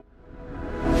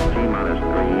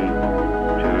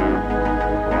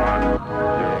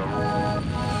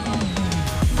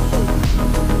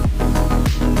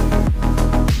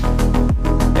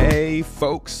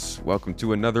Welcome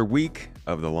to another week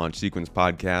of the Launch Sequence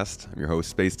Podcast. I'm your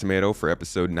host, Space Tomato, for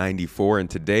episode 94, and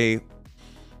today's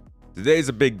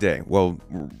a big day. Well,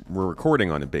 we're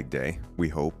recording on a big day, we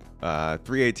hope.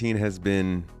 318 has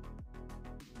been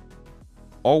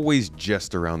always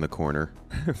just around the corner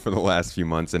for the last few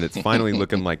months, and it's finally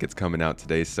looking like it's coming out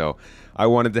today. So I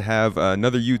wanted to have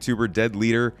another YouTuber, Dead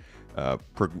Leader,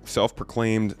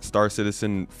 self-proclaimed Star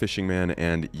Citizen fishing man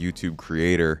and YouTube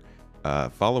creator,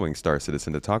 following Star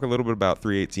Citizen, to talk a little bit about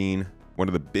 318, one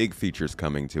of the big features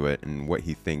coming to it, and what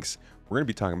he thinks. We're going to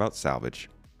be talking about salvage.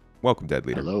 Welcome, Dead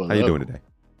Leader. Hello. How you doing today?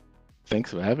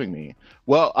 Thanks for having me.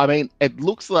 Well, I mean, it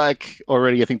looks like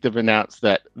already, I think they've announced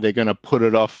that they're going to put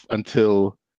it off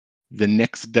until the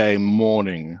next day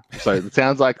morning. So it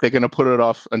sounds like they're going to put it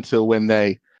off until when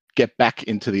they get back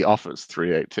into the office,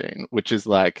 318, which is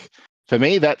like, for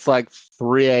me, that's like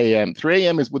 3 a.m. 3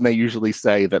 a.m. is when they usually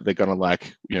say that they're going to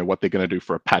what they're going to do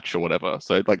for a patch or whatever.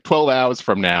 So like 12 hours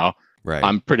from now, right,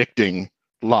 I'm predicting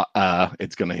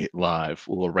it's going to hit live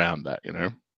all around that,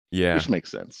 Yeah. Which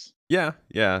makes sense. Yeah.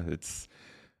 It's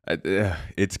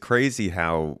crazy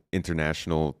how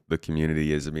international the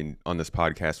community is. I mean, on this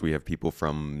podcast, we have people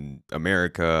from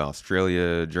America,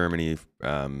 Australia, Germany,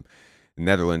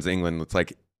 Netherlands, England. It's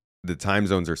like the time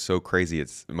zones are so crazy.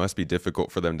 It must be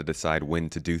difficult for them to decide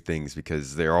when to do things,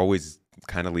 because they're always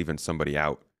kind of leaving somebody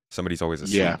out. Somebody's always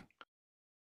asleep. Yeah.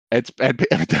 It's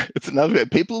another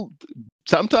people.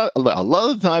 Sometimes, a lot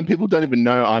of the time, people don't even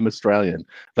know I'm Australian.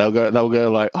 They'll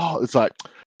go like, "Oh, it's like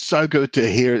so good to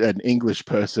hear an English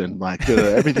person. Like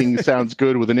everything sounds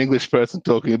good with an English person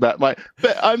talking about but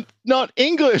I'm not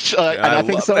English." And I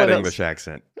think love that English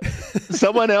accent.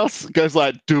 Someone else goes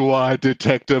like, "Do I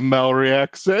detect a Maori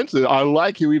accent? I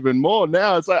like you even more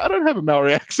now." It's like, I don't have a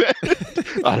Maori accent.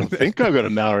 I don't think I've got a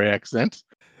Maori accent.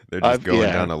 They're just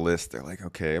going down a list. They're like,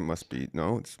 okay, it must be,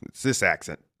 no, it's this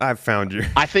accent. I've found you.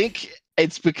 I think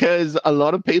it's because a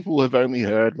lot of people have only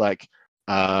heard like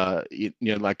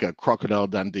like a Crocodile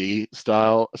Dundee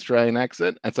style Australian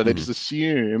accent, and so they just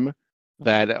assume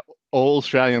that all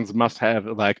Australians must have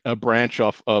like a branch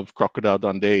off of Crocodile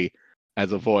Dundee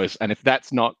as a voice, and if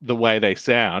that's not the way they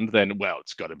sound, then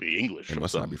it's got to be English. It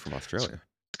must not be from Australia.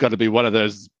 It's got to be one of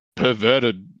those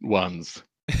perverted ones.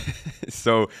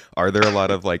 So are there a lot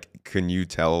of can you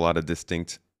tell a lot of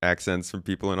distinct accents from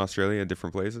people in Australia in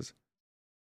different places?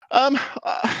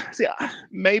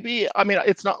 Maybe. I mean,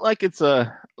 it's not like it's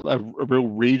a real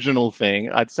regional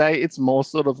thing. I'd say it's more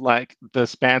sort of like the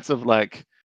spans of where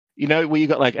you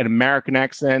got like an American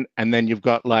accent, and then you've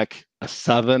got like a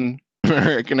Southern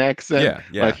American accent.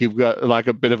 Yeah. Like you've got like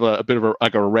a bit of a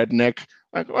like a redneck.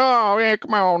 Like, oh yeah,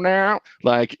 come on now.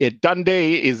 Like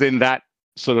Dundee is in that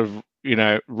sort of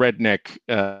redneck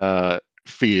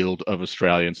field of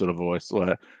Australian sort of voice.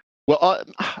 And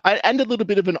a little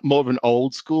bit of more of an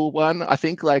old school one. I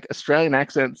think like Australian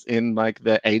accents in like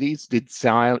the 80s did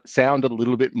sound a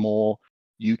little bit more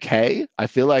UK. I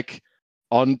feel like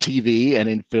on TV and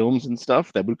in films and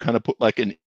stuff, they would kind of put like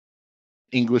an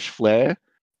English flair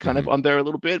kind of on there a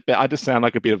little bit. But I just sound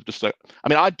like a bit of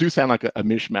I do sound like a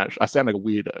mishmash. I sound like a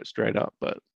weirdo straight up.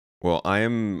 But well, I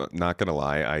am not gonna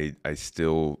lie. I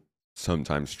still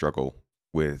sometimes struggle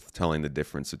with telling the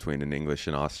difference between an English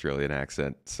and Australian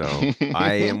accent. So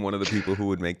I am one of the people who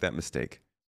would make that mistake.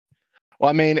 Well,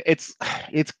 I mean, it's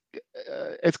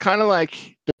kind of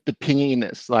like the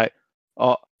pinginess, like,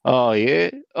 oh yeah,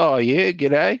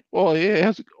 g'day, oh yeah,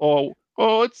 how's it,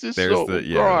 it's this. There's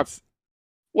right.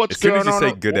 What's as soon going as you on?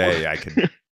 say good day, I can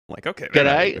like, okay,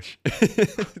 g'day.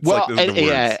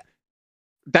 Yeah,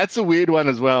 that's a weird one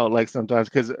as well. Like sometimes,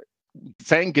 because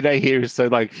saying g'day here is so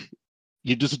like,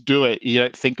 you just do it, you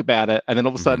don't think about it, and then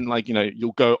all of a sudden,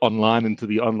 you'll go online into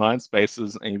the online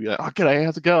spaces and you'll be like, "Oh, g'day,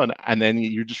 how's it going?" And then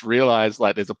you just realize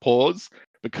like there's a pause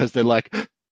because they're like, "You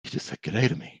just said g'day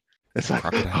to me." It's like,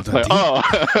 oh,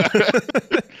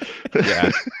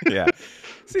 yeah.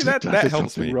 See, that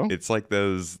helps me. Wrong? It's like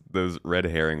those red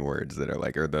herring words that are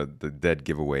like, or the dead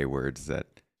giveaway words that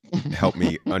help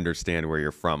me understand where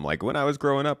you're from. Like when I was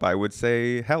growing up, I would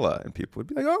say hella, and people would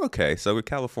be like, "Oh, okay, so with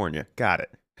California, got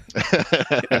it."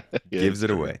 Gives it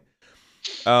away.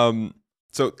 So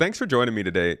thanks for joining me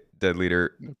today, Dead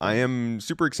Leader. I am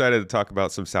super excited to talk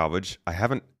about some salvage. I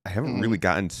haven't really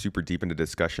gotten super deep into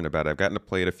discussion about it. I've gotten to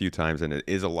play it a few times, and it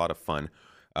is a lot of fun.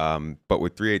 But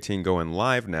with 318 going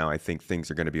live now, I think things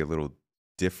are going to be a little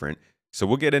different. So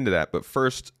we'll get into that. But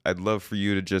first, I'd love for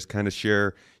you to just kind of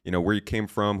share, where you came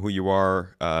from, who you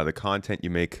are, the content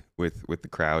you make with the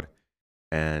crowd,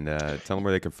 and tell them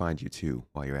where they can find you too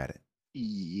while you're at it.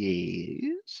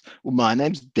 Yes. Well, my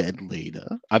name's Dead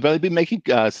Leader. I've only been making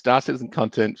Star Citizen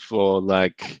content for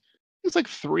like it's like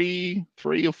three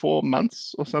or 4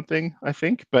 months or something, I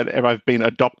think. But I've been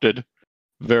adopted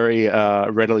very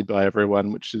readily by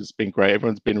everyone, which has been great.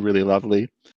 Everyone's been really lovely.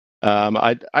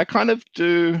 I kind of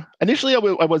do. Initially, I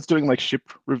was doing like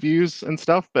ship reviews and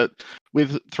stuff, but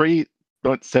with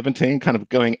 3.17 kind of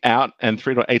going out and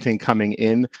 3.18 coming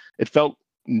in, it felt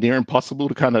near impossible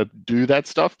to kind of do that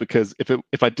stuff, because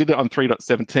if I did it on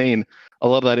 3.17, a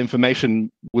lot of that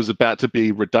information was about to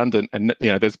be redundant, and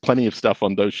there's plenty of stuff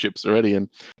on those ships already, and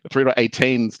the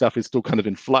 3.18 stuff is still kind of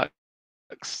in flux.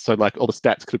 So like all the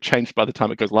stats could have changed by the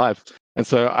time it goes live. And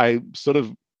so I sort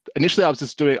of initially I was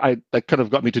just doing that kind of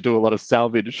got me to do a lot of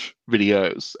salvage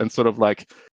videos and sort of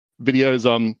like videos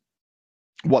on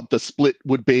what the split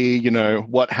would be,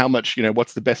 how much,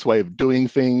 what's the best way of doing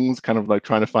things, kind of like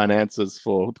trying to find answers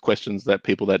for questions that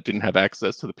people that didn't have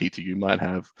access to the PTU might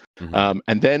have. Mm-hmm.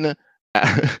 And then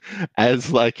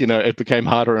as like, it became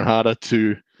harder and harder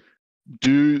to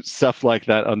do stuff like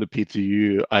that on the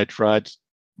PTU, I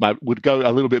would go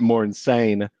a little bit more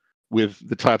insane with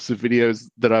the types of videos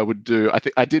that I would do. I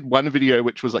think I did one video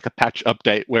which was like a patch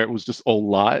update where it was just all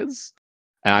lies,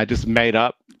 and I just made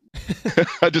up.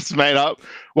 I just made up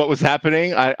what was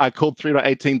happening. I called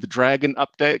 3.18 the dragon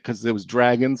update because there was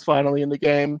dragons finally in the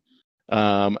game,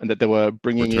 and that they were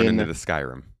bringing in into the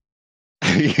Skyrim.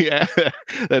 Yeah,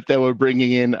 that they were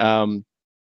bringing in not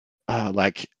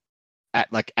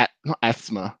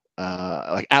asthma.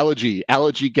 Like allergy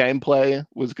gameplay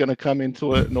was going to come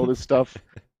into it and all this stuff.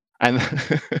 And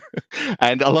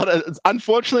and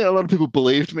unfortunately, a lot of people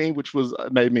believed me, which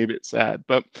made me a bit sad.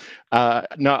 But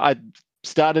no, I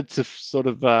started to sort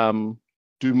of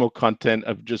do more content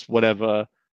of just whatever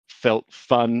felt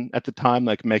fun at the time,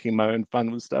 like making my own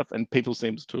fun with stuff. And people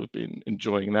seems to have been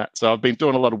enjoying that. So I've been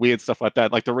doing a lot of weird stuff like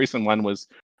that. Like the recent one was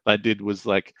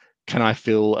like, can I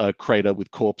fill a crater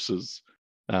with corpses?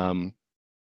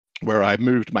 Where I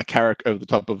moved my Carrack over the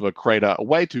top of a crater, a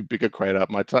way too big a crater.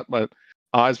 My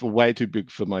eyes were way too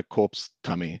big for my corpse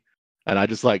tummy. And I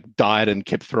just like died and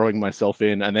kept throwing myself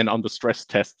in. And then on the stress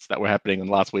tests that were happening on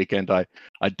last weekend, I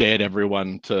dared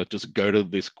everyone to just go to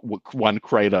this one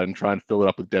crater and try and fill it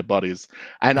up with dead bodies.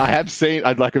 And I have seen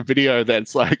like a video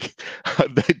that's like,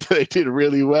 they did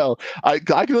really well. I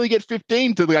could only get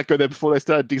 15 to like go there before they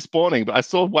started despawning. But I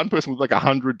saw one person with like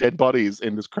 100 dead bodies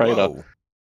in this crater. Whoa.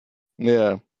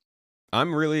 Yeah.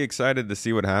 I'm really excited to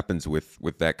see what happens with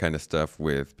that kind of stuff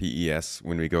with PES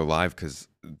when we go live, because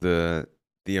the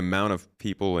amount of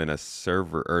people in a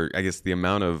server, or I guess the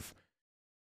amount of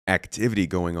activity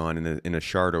going on in a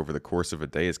shard over the course of a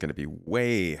day is going to be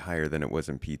way higher than it was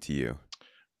in PTU.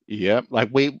 Yeah, like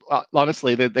we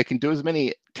honestly, they can do as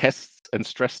many tests and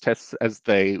stress tests as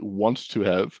they want to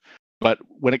have, but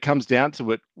when it comes down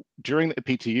to it, during the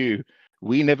PTU,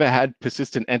 we never had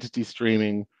persistent entity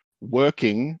streaming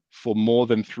working for more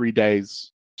than 3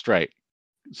 days straight,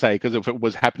 say, because if it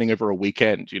was happening over a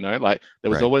weekend, like there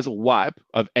was always a wipe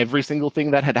of every single thing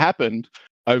that had happened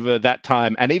over that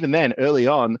time. And even then, early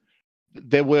on,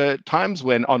 there were times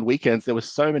when on weekends there were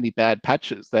so many bad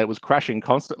patches that it was crashing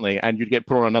constantly, and you'd get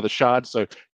put on another shard. So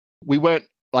we weren't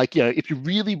like, if you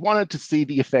really wanted to see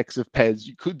the effects of PES,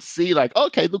 you could see like,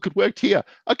 okay, look, it worked here.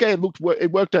 Okay,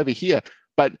 it worked over here,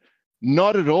 but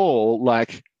not at all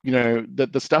like,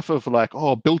 the stuff of like,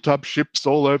 built up ships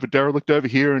all over derelict over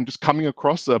here and just coming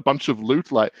across a bunch of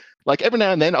loot. Like every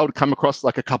now and then I would come across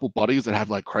like a couple bodies that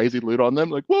have like crazy loot on them.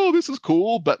 Like, whoa, this is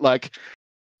cool. But like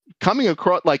coming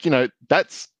across, like,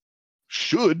 that's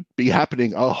should be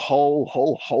happening a whole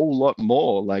lot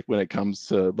more. Like when it comes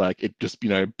to like it just,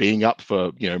 being up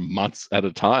for, months at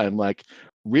a time. Like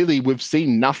really, we've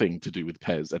seen nothing to do with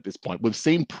PES at this point. We've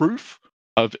seen proof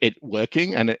of it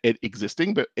working and it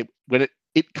existing, but when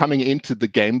it coming into the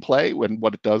gameplay, when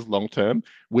what it does long term,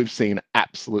 we've seen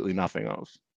absolutely nothing of.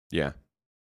 Yeah,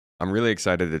 I'm really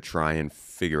excited to try and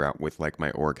figure out with like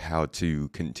my org how to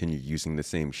continue using the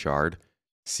same shard,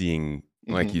 seeing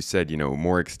like you said,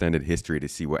 more extended history to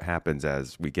see what happens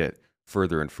as we get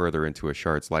further and further into a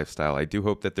shard's lifestyle. I do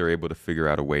hope that they're able to figure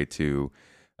out a way to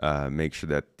make sure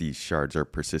that these shards are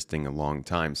persisting a long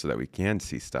time so that we can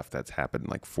see stuff that's happened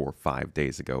like 4 or 5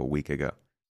 days ago, a week ago.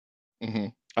 Mm-hmm.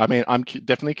 I mean, I'm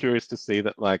definitely curious to see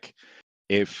that, like,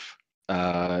 if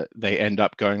they end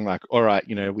up going like, all right,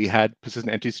 we had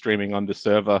persistent entity streaming on the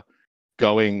server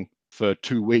going for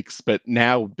 2 weeks, but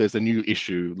now there's a new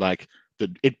issue, like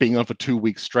it being on for 2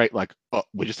 weeks straight, like,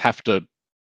 we just have to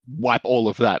wipe all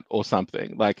of that or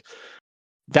something. Like,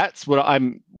 that's what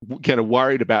I'm kind of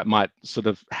worried about might sort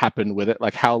of happen with it.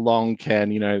 Like, how long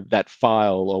can, that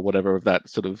file or whatever of that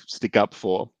sort of stick up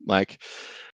for? Like,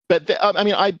 But I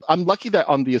mean, I'm lucky that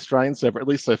on the Australian server, at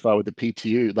least so far with the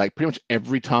PTU, like pretty much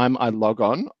every time I log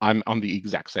on, I'm on the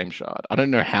exact same shard. I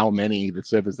don't know how many the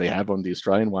servers they have on the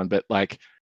Australian one, but like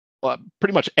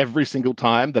pretty much every single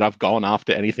time that I've gone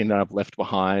after anything that I've left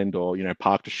behind, or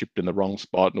parked a ship in the wrong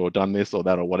spot, or done this or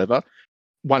that or whatever,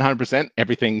 100%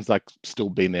 everything's like still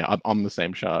been there. I'm on the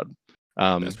same shard.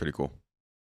 That's pretty cool.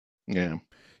 Yeah.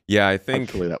 Yeah, I think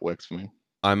hopefully that works for me.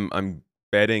 I'm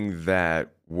betting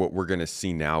that what we're gonna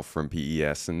see now from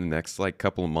PES in the next like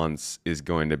couple of months is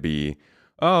going to be,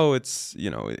 oh, it's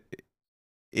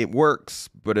it works,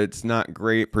 but it's not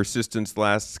great. Persistence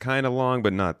lasts kind of long,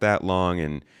 but not that long.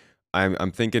 And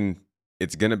I'm thinking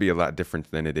it's gonna be a lot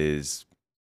different than it is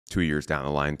 2 years down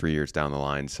the line, 3 years down the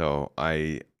line. So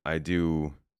I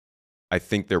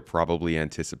think they're probably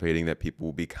anticipating that people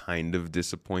will be kind of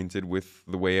disappointed with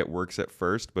the way it works at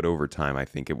first, but over time, I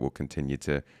think it will continue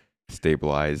to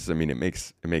stabilize. I mean, it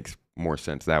makes more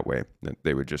sense that way, that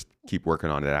they would just keep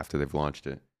working on it after they've launched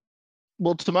it.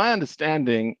 Well, to my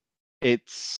understanding,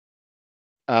 it's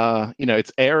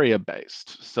it's area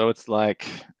based. So it's like,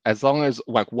 as long as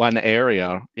like one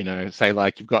area, say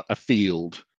like you've got a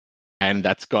field and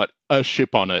that's got a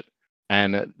ship on it,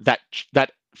 and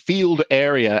that field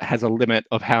area has a limit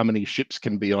of how many ships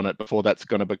can be on it before that's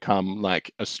going to become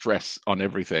like a stress on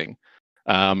everything.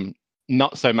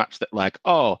 Not so much that like,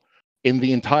 oh, in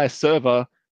the entire server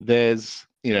there's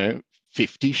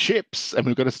 50 ships and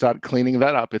we've got to start cleaning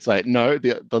that up. It's like, no,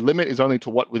 the limit is only to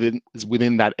what is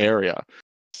within that area.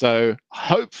 So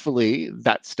hopefully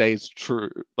that stays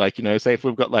true. Like, say if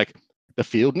we've got like the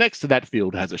field next to that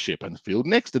field has a ship, and the field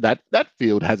next to that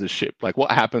field has a ship. Like,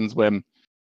 what happens when,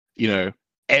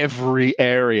 every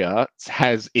area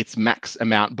has its max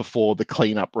amount before the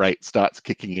cleanup rate starts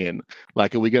kicking in?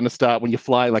 Like, are we going to start, when you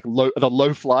fly like the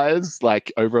low flyers,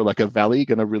 like over like a valley,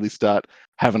 going to really start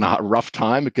having a rough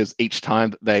time because each time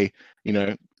that they,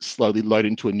 slowly load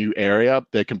into a new area,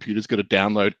 their computer's going to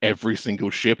download every single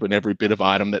ship and every bit of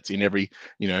item that's in every,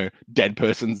 dead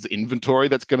person's inventory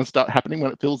that's going to start happening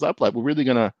when it fills up? Like, we're really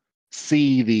going to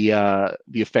see the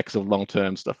effects of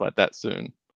long-term stuff like that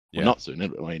soon. Yeah. Well, not soon. I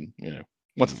mean,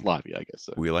 once it's live, yeah, I guess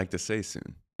so. We like to say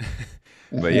soon.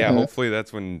 But yeah, hopefully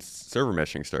that's when server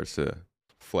meshing starts to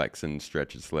flex and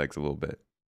stretch its legs a little bit.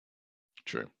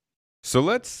 True. So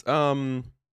let's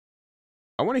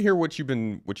I want to hear what you've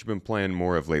been playing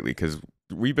more of lately, because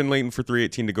we've been waiting for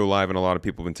 3.18 to go live, and a lot of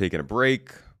people have been taking a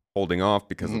break, holding off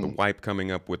because of the wipe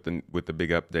coming up with the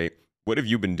big update. What have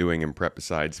you been doing in prep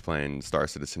besides playing Star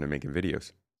Citizen and making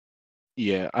videos?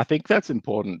 Yeah, I think that's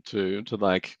important to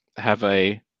like have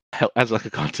as like a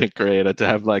content creator, to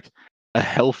have like a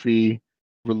healthy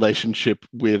relationship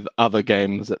with other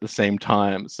games at the same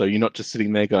time. So you're not just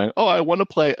sitting there going, oh, I want to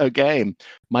play a game.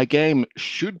 My game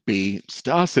should be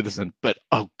Star Citizen, but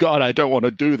oh God, I don't want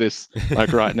to do this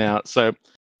like right now. So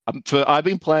I've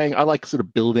been playing, I like sort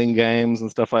of building games and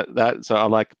stuff like that. So I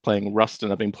like playing Rust,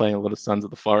 and I've been playing a lot of Sons of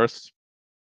the Forest,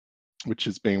 which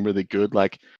has been really good.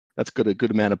 Like, that's got a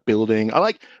good amount of building. I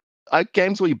like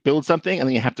games where you build something and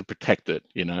then you have to protect it,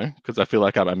 because I feel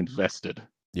like I'm invested.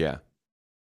 Yeah.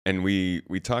 And we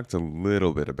talked a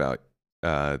little bit about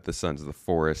the Sons of the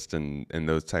Forest and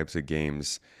those types of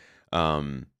games.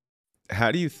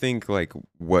 How do you think, like,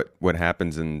 what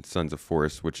happens in Sons of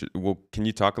Forest? Can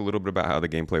you talk a little bit about how the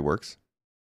gameplay works?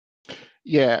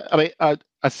 Yeah, I mean, I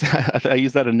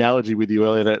used that analogy with you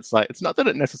earlier. That it's like, it's not that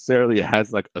it necessarily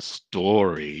has like a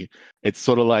story. It's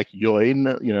sort of like you're in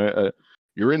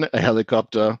a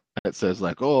helicopter, and it says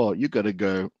like, oh, you got to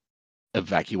go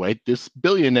evacuate this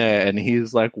billionaire and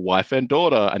his like wife and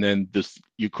daughter, and then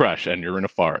you crash and you're in a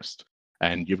forest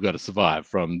and you've got to survive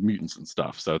from mutants and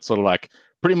stuff. So it's sort of like,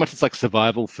 pretty much it's like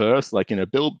survival first, like,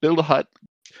 build a hut,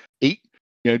 eat,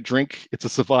 drink. It's a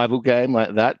survival game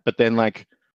like that. But then, like,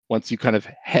 once you kind of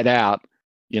head out,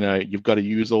 you've got to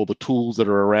use all the tools that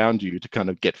are around you to kind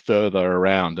of get further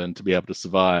around and to be able to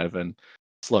survive, and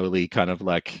slowly kind of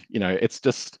like, it's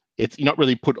you're not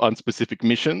really put on specific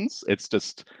missions. It's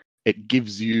just, it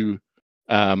gives you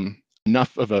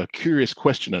enough of a curious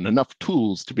question and enough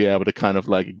tools to be able to kind of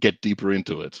like get deeper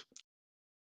into it.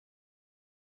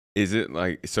 Is it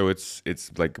like, so it's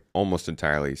like almost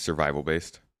entirely survival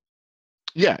based?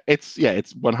 Yeah, it's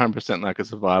 100% like a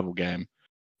survival game.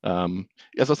 As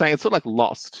I was saying, it's sort of like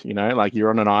Lost, like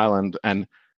you're on an island and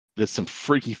there's some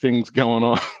freaky things going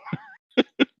on.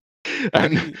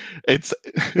 And it's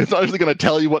not actually going to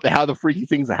tell you how the freaky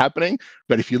things are happening,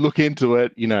 but if you look into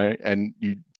it, and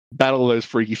you battle those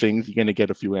freaky things, you're going to get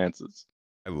a few answers.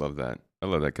 I love that. I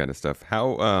love that kind of stuff.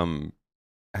 How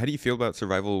do you feel about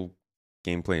survival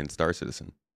gameplay in Star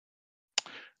Citizen?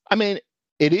 I mean,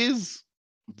 it is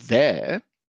there,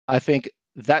 I think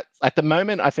that at the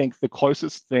moment, I think the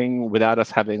closest thing without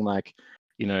us having like,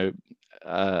 you know,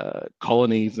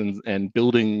 colonies and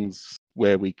buildings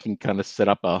where we can kind of set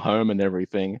up our home and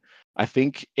everything, I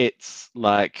think it's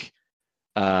like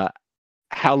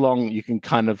how long you can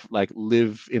kind of like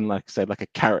live in like say like a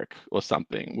carrack or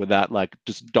something without like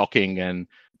just docking and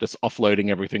just offloading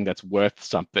everything that's worth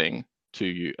something to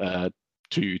you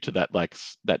to that like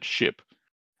that ship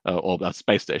or that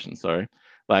space station, sorry.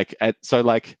 Like so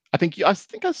like I think I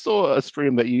saw a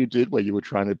stream that you did where you were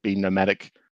trying to be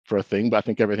nomadic for a thing, but I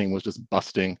think everything was just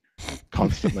busting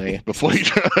constantly before you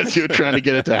were trying to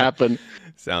get it to happen.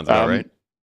 Sounds about right.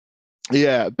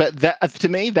 Yeah, but that to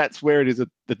me, that's where it is at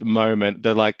the moment.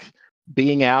 They're like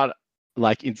being out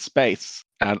like in space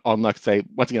and on like say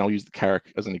once again, I'll use the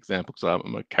Carrack as an example because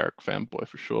I'm a Carrack fanboy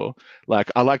for sure. Like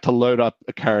I like to load up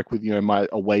a Carrack with my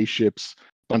away ships,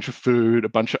 bunch of food, a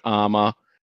bunch of armor,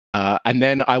 and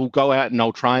then I will go out and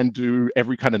I'll try and do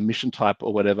every kind of mission type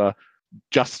or whatever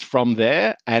just from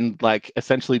there, and like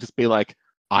essentially just be like,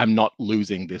 I'm not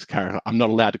losing this Carrack. I'm not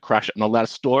allowed to crash it. I'm not allowed to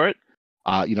store it.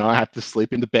 I have to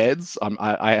sleep in the beds.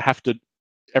 I have to,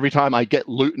 every time I get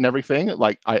loot and everything,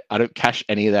 like I don't cash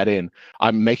any of that in.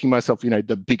 I'm making myself,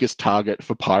 the biggest target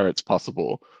for pirates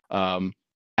possible. And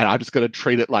I just got to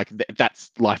treat it like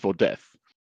that's life or death.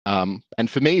 And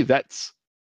for me, that's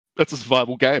a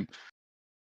survival game.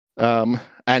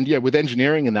 And yeah, with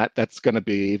engineering and that's going to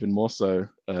be even more so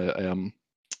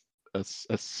a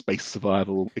space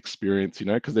survival experience,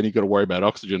 because then you got to worry about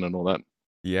oxygen and all that.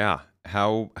 Yeah.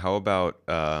 How about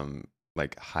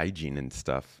like hygiene and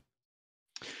stuff?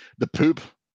 The poop.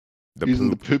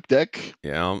 Using the poop deck.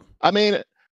 Yeah. I mean,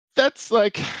 that's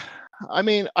like,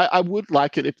 I would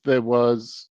like it if there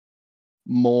was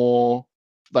more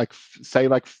like say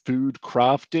like food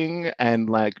crafting and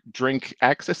like drink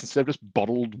access instead of just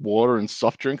bottled water and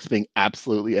soft drinks being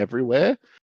absolutely everywhere.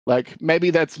 Like maybe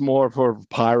that's more of a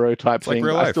pyro type thing.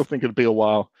 Like I still think it'd be a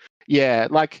while. Yeah,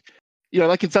 like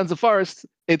like in Sons of Forest,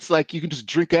 it's like you can just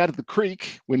drink out of the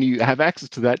creek when you have access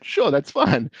to that. Sure, that's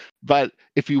fine. But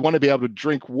if you want to be able to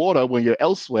drink water when you're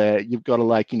elsewhere, you've got to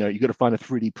you got to find a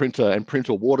 3D printer and print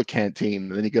a water canteen.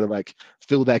 And then you got to like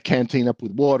fill that canteen up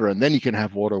with water, and then you can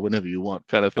have water whenever you want,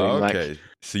 kind of thing. Okay.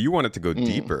 So you want it to go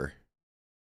deeper.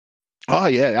 Oh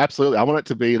yeah, absolutely. I want it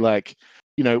to be like,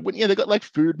 when they got like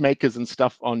food makers and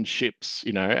stuff on ships,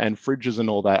 and fridges and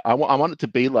all that. I want it to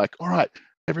be like, all right,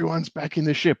 everyone's back in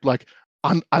the ship. Like,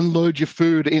 unload your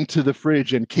food into the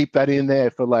fridge and keep that in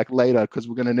there for like later because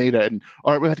we're going to need it. And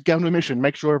all right, we have to go on a mission,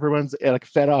 make sure everyone's like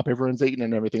fed up, everyone's eating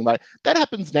and everything. Like that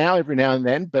happens now every now and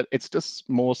then, but it's just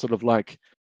more sort of like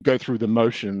go through the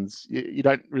motions. You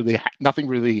don't really nothing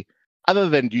really other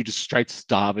than you just straight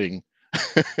starving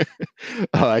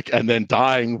like and then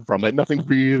dying from it. Nothing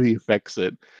really affects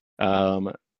it.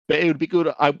 But it would be good.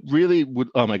 I really would.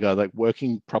 Oh my god, like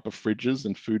working proper fridges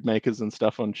and food makers and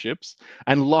stuff on ships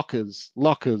and lockers.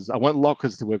 I want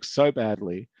lockers to work so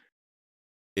badly.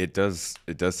 It does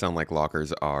sound like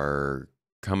lockers are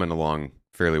coming along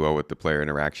fairly well with the player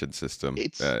interaction system.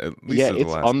 It's at least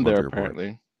it's on there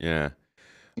apparently. Yeah.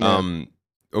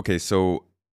 Okay, so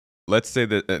let's say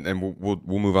that, and we'll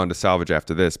move on to salvage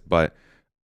after this. But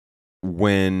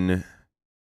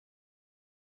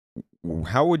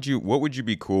what would you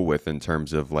be cool with in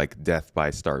terms of like death by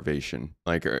starvation?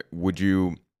 Like, would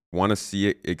you want to see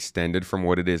it extended from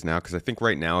what it is now? Because I think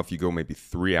right now, if you go maybe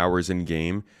 3 hours in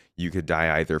game, you could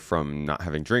die either from not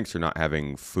having drinks or not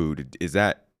having food. Is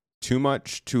that too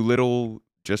much, too little,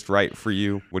 just right for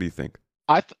you? What do you think?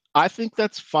 I think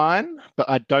that's fine, but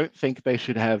I don't think they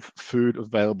should have food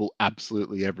available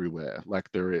absolutely everywhere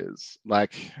like there is.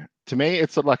 Like, to me,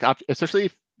 it's sort of like, especially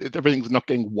if everything's not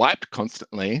getting wiped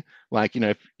constantly. Like,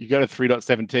 if you go to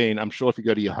 3.17, I'm sure if you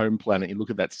go to your home planet, you look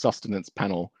at that sustenance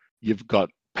panel, you've got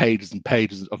pages and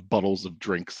pages of bottles of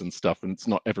drinks and stuff, and it's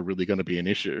not ever really going to be an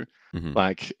issue. Mm-hmm.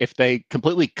 Like, if they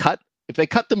cut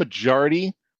the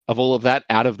majority of all of that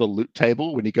out of the loot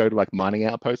table when you go to like mining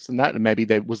outposts and that, and maybe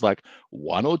there was like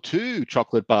 1 or 2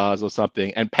 chocolate bars or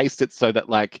something, and paste it so that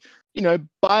like,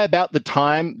 by about the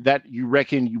time that you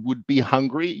reckon you would be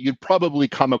hungry, you'd probably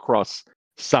come across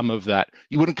some of that.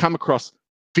 You wouldn't come across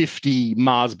 50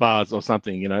 Mars bars or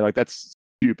something, like that's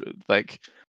stupid. Like,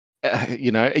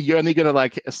 you're only going to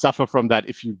like suffer from that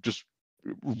if you just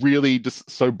really just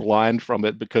so blind from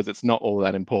it because it's not all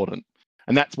that important.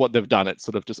 And that's what they've done. It's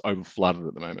sort of just over flooded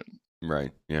at the moment.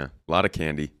 Right. Yeah. A lot of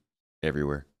candy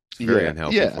everywhere. It's very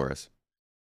unhealthy for us.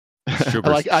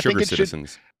 Sugar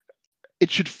citizens.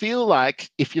 it should feel like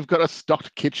if you've got a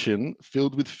stocked kitchen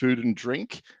filled with food and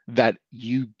drink, that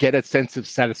you get a sense of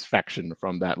satisfaction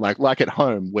from that. Like at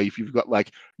home, where if you've got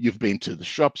like you've been to the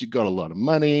shops, you've got a lot of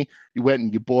money, you went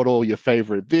and you bought all your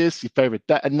favorite this, your favorite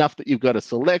that, enough that you've got a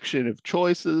selection of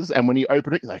choices, and when you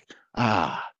open it, you're like,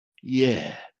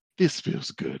 yeah, this feels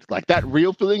good. Like that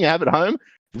real feeling you have at home,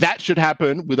 that should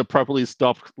happen with a properly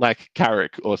stocked like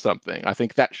Carrick or something. I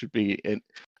think that should be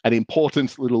an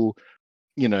important little,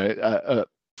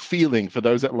 feeling for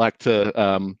those that like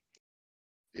to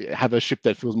have a ship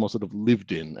that feels more sort of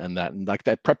lived in, and like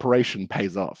that preparation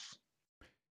pays off.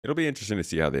 It'll be interesting to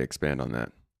see how they expand on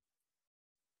that.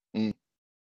 Mm.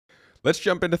 Let's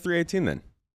jump into 318 then.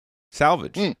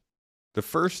 Salvage. The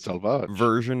first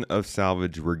version of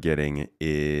salvage we're getting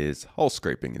is hull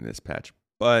scraping in this patch,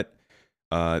 but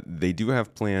they do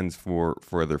have plans for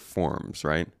other forms,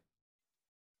 right?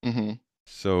 Mm-hmm.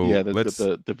 So yeah, let's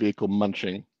the vehicle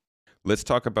munching. Let's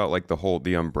talk about like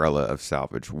the umbrella of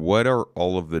salvage. What are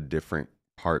all of the different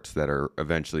parts that are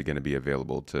eventually going to be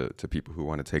available to people who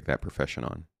want to take that profession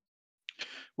on?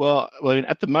 Well, I mean,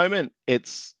 at the moment,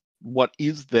 it's what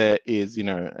is there is,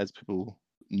 as people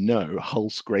know, hull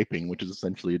scraping, which is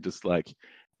essentially just like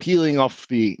peeling off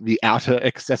the outer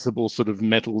accessible sort of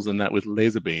metals and that with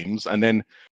laser beams, and then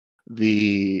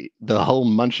the hull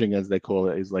munching, as they call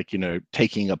it, is like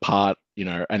taking apart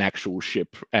an actual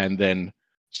ship and then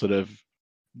sort of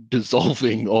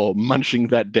dissolving or munching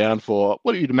that down for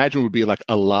what you'd imagine would be like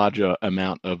a larger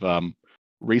amount of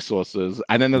resources.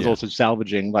 And then there's also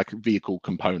salvaging like vehicle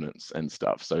components and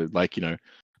stuff, so like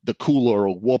the cooler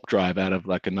or warp drive out of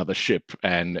like another ship,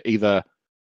 and either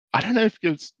I don't know if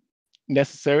it's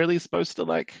necessarily supposed to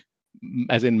like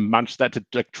as in munch that to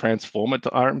like transform it to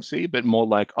RMC, but more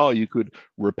like, you could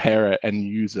repair it and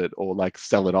use it or like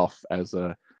sell it off as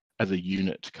a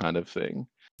unit kind of thing.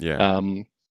 And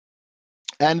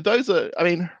those are, I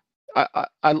mean,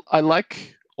 I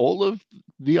like all of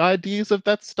the ideas of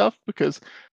that stuff because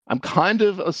I'm kind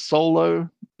of a solo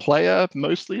player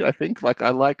mostly. I think like I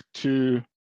like to,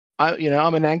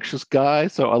 I'm an anxious guy,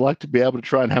 so I like to be able to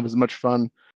try and have as much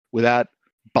fun without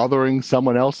bothering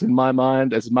someone else in my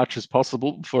mind as much as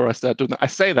possible before I start doing that. I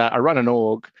say that I run an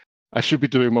org. I should be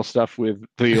doing more stuff with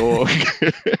the org.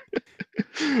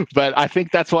 But I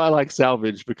think that's why I like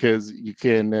salvage, because you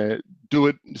can do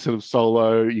it sort of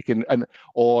solo. You can,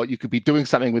 or you could be doing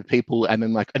something with people, and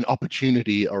then like an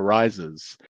opportunity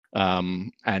arises.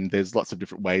 And there's lots of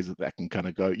different ways that can kind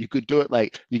of go. You could do it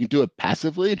like you can do it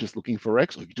passively, just looking for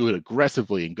wrecks, or you can do it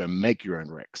aggressively and go make your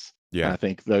own wrecks. Yeah, and I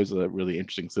think those are really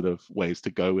interesting sort of ways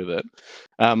to go with it.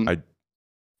 I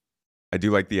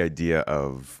do like the idea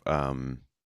of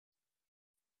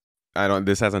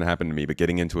this hasn't happened to me, but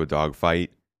getting into a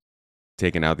dogfight,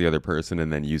 taking out the other person,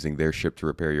 and then using their ship to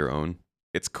repair your own.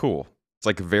 It's cool. It's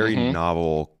like a very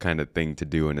novel kind of thing to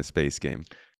do in a space game.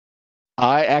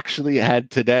 I actually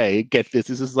had today, get this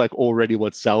is like already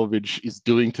what salvage is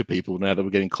doing to people now that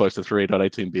we're getting close to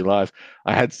 3.18 Be Live.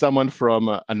 I had someone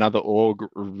from another org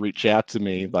reach out to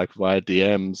me like via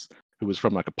DMs who was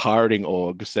from like a pirating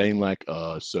org saying like,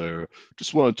 so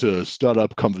just wanted to start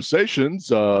up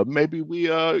conversations. Maybe we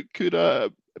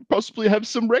could possibly have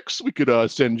some wrecks we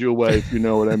could send you away, if you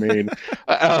know what I mean.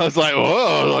 I was like,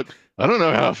 whoa, like, I don't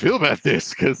know how I feel about this,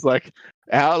 because like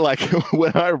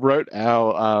when I wrote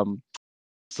our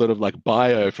sort of like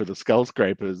bio for the Skull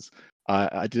Scrapers,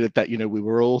 I did it that we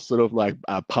were all sort of like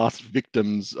past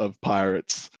victims of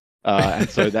pirates, and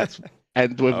so that's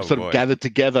and we've of gathered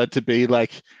together to be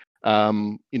like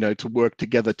to work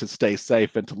together to stay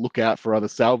safe and to look out for other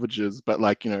salvages. But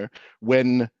like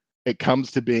when it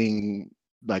comes to being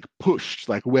like pushed,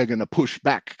 like we're going to push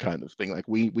back kind of thing, like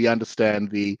we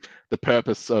understand the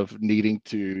purpose of needing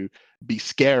to be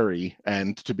scary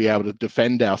and to be able to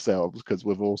defend ourselves, because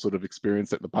we've all sort of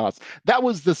experienced it in the past. That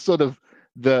was the sort of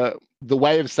the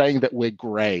way of saying that we're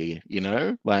gray,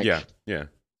 like yeah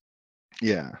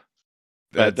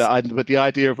but the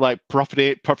idea of like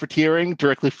profiteering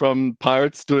directly from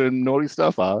pirates doing naughty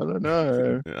stuff, I don't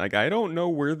know. Like, I don't know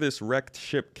where this wrecked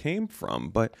ship came from,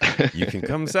 but you can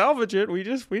come salvage it. We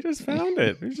just found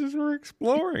it. We're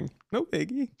exploring. No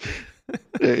biggie.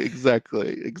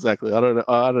 Exactly. I don't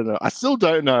know. I still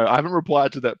don't know. I haven't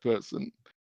replied to that person.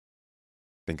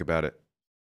 Think about it.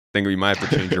 Think we might have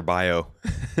to change your bio.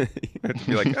 You have to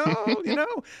be like,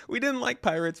 we didn't like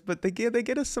pirates, but they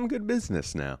get us some good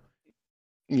business now.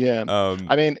 Yeah,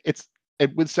 I mean,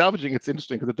 with salvaging, it's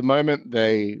interesting because at the moment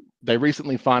they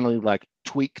recently finally like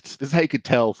tweaked. This is how you could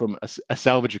tell from a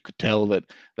salvager could tell that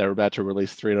they're about to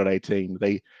release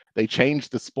 3.18. They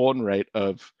changed the spawn rate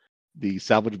of the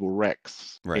salvageable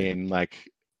wrecks in like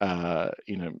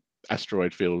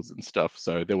asteroid fields and stuff.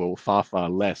 So there were far, far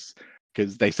less,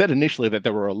 because they said initially that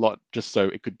there were a lot just so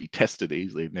it could be tested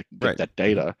easily and they could get that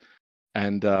data.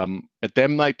 And but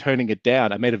them like toning it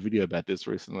down, I made a video about this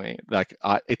recently. Like,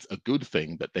 it's a good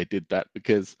thing that they did that,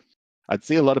 because I'd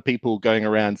see a lot of people going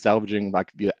around salvaging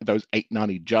like those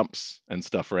 890 jumps and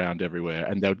stuff around everywhere,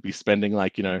 and they would be spending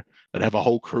like, they'd have a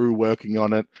whole crew working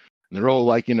on it, and they're all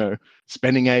like,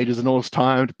 spending ages and all this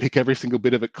time to pick every single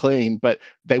bit of it clean, but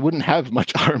they wouldn't have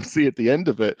much RMC at the end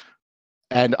of it.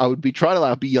 And I would be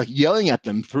I'd be like yelling at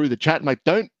them through the chat, and like,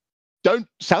 don't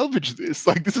salvage this.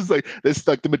 Like, this is like, there's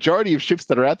like the majority of ships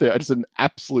that are out there are just an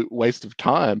absolute waste of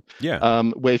time. Yeah.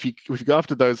 Where if you go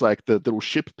after those like the little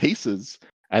ship pieces,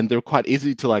 and they're quite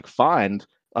easy to like find,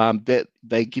 that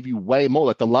they give you way more.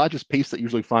 Like the largest piece that you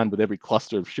usually find with every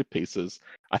cluster of ship pieces,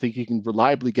 I think you can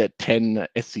reliably get 10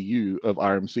 SCU of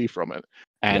RMC from it,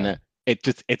 and it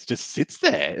just sits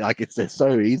there. Like, it's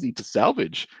so easy to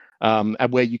salvage, and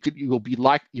where you'll be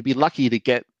lucky to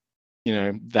get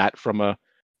that from a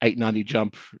 890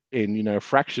 jump in a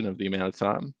fraction of the amount of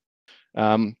time.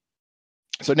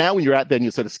 So now when you're out there and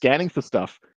you're sort of scanning for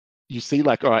stuff, you see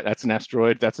like, all right, that's an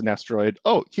asteroid.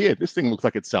 Oh, here, this thing looks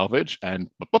like it's salvage, and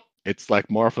it's like,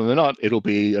 more often than not, it'll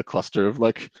be a cluster of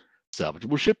like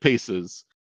salvageable ship pieces.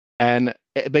 And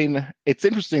I mean, it's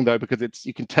interesting though, because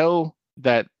you can tell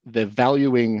that they're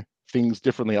valuing things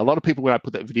differently. A lot of people, when I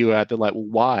put that video out, they're like, well,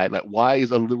 why? Like, why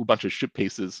is a little bunch of ship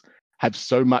pieces have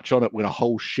so much on it when a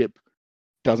whole ship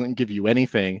doesn't give you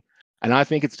anything? And I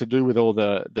think it's to do with all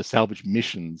the salvage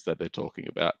missions that they're talking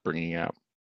about bringing out,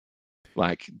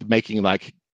 like making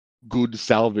like good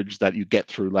salvage that you get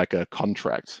through like a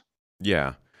contract.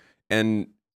 Yeah. And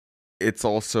it's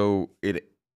also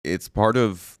it's part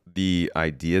of the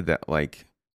idea that like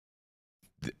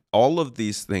all of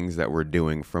these things that we're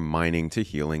doing, from mining to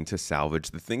healing to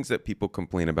salvage, the things that people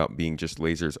complain about being just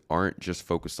lasers aren't just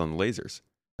focused on lasers.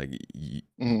 Like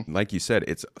like you said,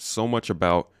 it's so much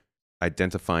about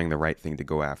identifying the right thing to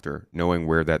go after, knowing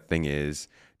where that thing is,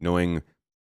 knowing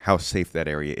how safe that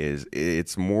area is.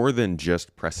 It's more than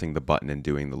just pressing the button and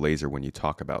doing the laser when you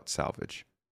talk about salvage.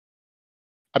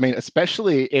 I mean,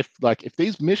 especially if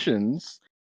these missions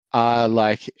are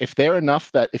like, if they're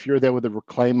enough that if you're there with a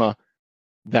reclaimer,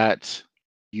 that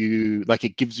you like,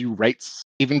 it gives you rates,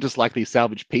 even just like these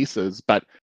salvage pieces, but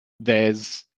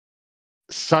there's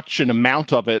such an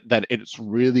amount of it that it's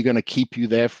really going to keep you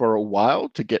there for a while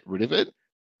to get rid of it,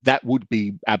 that would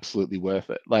be absolutely worth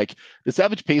it. Like the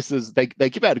salvage pieces, they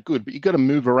give out a good, but you got to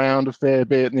move around a fair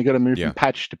bit, and you got to move from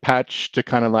patch to patch to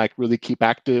kind of like really keep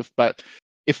active. But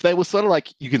if they were sort of like,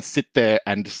 you can sit there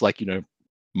and just like,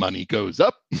 money goes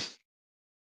up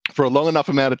for a long enough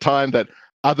amount of time that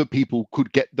other people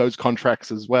could get those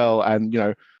contracts as well,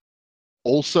 and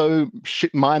also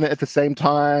ship mine it at the same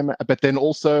time, but then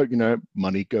also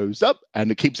money goes up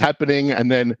and it keeps happening,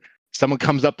 and then someone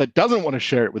comes up that doesn't want to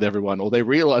share it with everyone, or they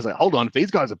realize like, hold on, if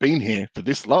these guys have been here for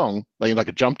this long, like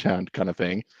a jump town kind of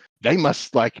thing, they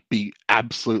must like be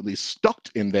absolutely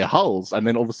stocked in their hulls. And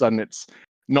then all of a sudden it's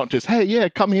not just, hey, yeah,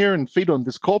 come here and feed on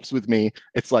this corpse with me.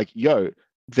 It's like, yo,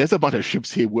 there's a bunch of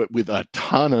ships here with a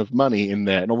ton of money in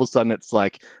there. And all of a sudden it's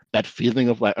like that feeling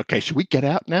of like, okay, should we get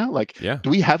out now? Like, do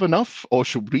we have enough, or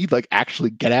should we like actually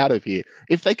get out of here?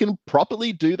 If they can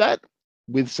properly do that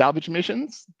with salvage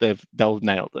missions, they'll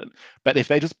nail it. But if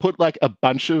they just put like a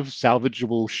bunch of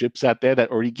salvageable ships out there that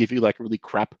already give you like really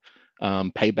crap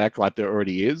payback like there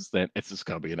already is, then it's just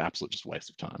going to be an absolute just waste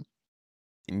of time.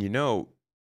 And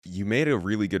you made a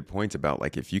really good point about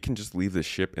like, if you can just leave the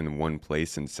ship in one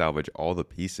place and salvage all the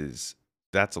pieces,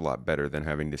 that's a lot better than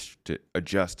having to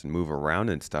adjust and move around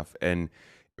and stuff. And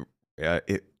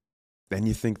then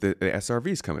you think that the SRV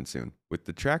is coming soon with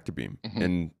the tractor beam.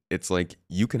 And it's like,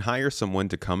 you can hire someone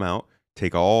to come out,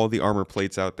 take all the armor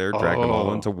plates out there, drag them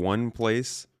all into one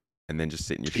place, and then just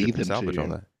sit in your ship and salvage all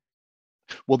that.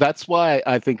 Well, that's why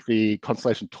I think the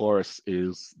Constellation Taurus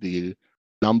is the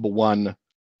 #1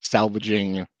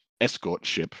 salvaging escort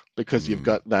ship, because you've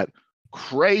got that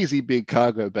crazy big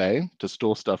cargo bay to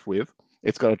store stuff with.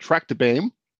 It's got a tractor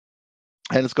beam,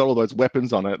 and it's got all those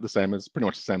weapons on it, pretty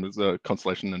much the same as the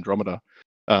Constellation Andromeda.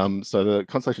 So the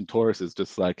Constellation Taurus is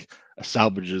just like a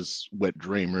salvager's wet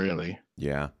dream, really.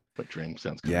 Yeah. Wet dream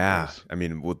sounds good. Yeah. I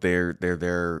mean, well, they're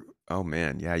there. Oh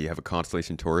man, yeah. You have a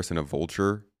Constellation Taurus and a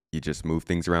Vulture. You just move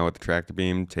things around with the tractor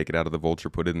beam, take it out of the Vulture,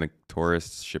 put it in the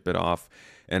Taurus, ship it off.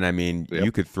 And I mean,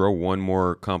 you could throw one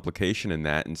more complication in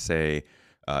that and say,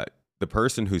 the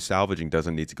person who's salvaging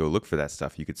doesn't need to go look for that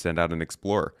stuff. You could send out an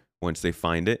explorer. Once they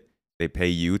find it, they pay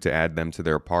you to add them to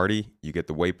their party. You get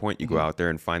the waypoint. You go out there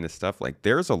and find the stuff. Like,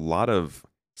 there's a lot of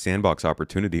sandbox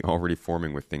opportunity already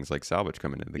forming with things like salvage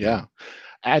coming into the game.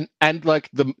 And like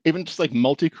even just like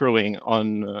multi-crewing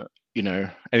on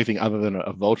anything other than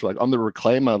a vulture, like on the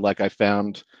reclaimer, like I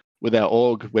found with our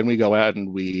org when we go out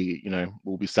and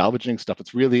we'll be salvaging stuff.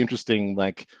 It's really interesting,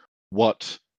 like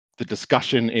what the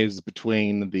discussion is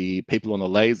between the people on the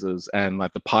lasers and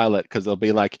like the pilot, because they'll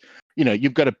be like,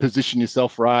 you've got to position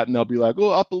yourself right, and they'll be like,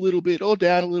 oh, up a little bit, or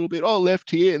down a little bit, or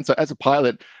left here. And so as a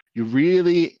pilot, you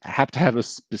really have to have a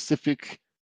specific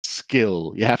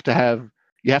skill. You have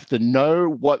to know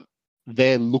what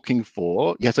they're looking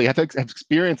for. Yeah, so you have to have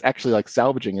experience actually like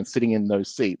salvaging and sitting in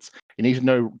those seats. You need to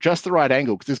know just the right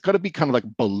angle, because it's got to be kind of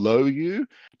like below you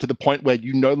to the point where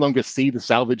you no longer see the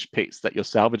salvage piece that you're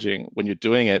salvaging when you're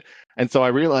doing it. And so I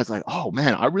realized like, oh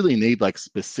man, I really need like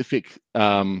specific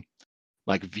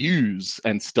like views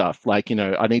and stuff. Like,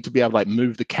 I need to be able to like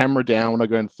move the camera down when I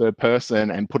go in third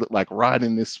person and put it like right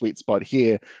in this sweet spot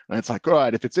here. And it's like, all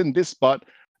right, if it's in this spot,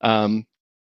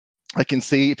 I can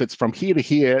see if it's from here to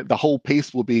here, the whole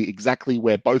piece will be exactly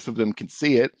where both of them can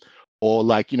see it. Or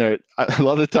like, a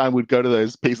lot of the time we'd go to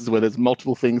those pieces where there's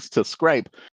multiple things to scrape,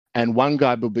 and one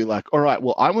guy will be like, all right,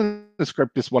 well, I want to scrape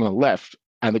this one on the left.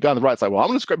 And the guy on the right's like, well, I'm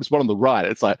going to scrape this one on the right.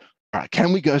 It's like, all right,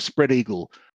 can we go spread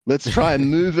eagle? Let's try and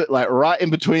move it like right in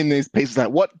between these pieces. Like,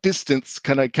 what distance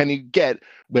can you get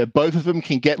where both of them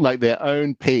can get like their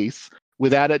own piece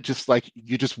without it just like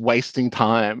you're just wasting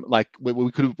time? Like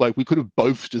we could have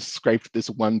both just scraped this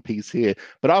one piece here,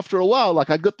 but after a while,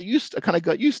 like I kind of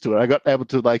got used to it. I got able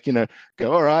to like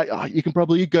go, all right, you can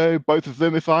probably go both of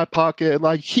them if I park it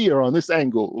like here on this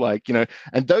angle, like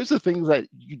and those are things that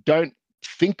you don't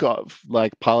think of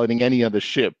like piloting any other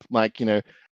ship, like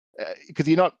because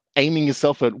you're not aiming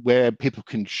yourself at where people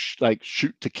can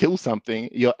shoot to kill something.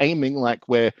 You're aiming like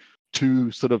where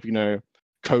two sort of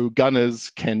co-gunners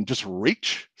can just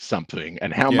reach something,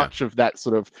 and how much of that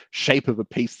sort of shape of a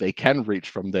piece they can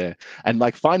reach from there, and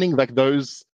like finding like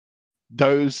those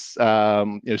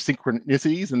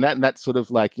synchronicities and that sort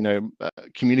of like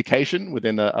communication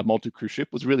within a multi-crew ship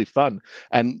was really fun.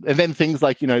 And then things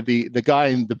like the guy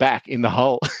in the back in the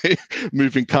hull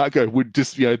moving cargo would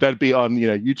just that'd be on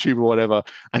YouTube or whatever,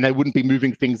 and they wouldn't be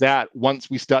moving things out once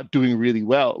we start doing really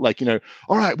well, like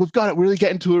all right, we've got it, we're really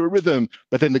getting to a rhythm,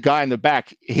 but then the guy in the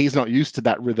back, he's not used to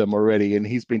that rhythm already, and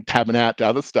he's been tabbing out to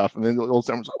other stuff, and then all of a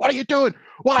sudden, like, what are you doing?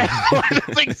 Why the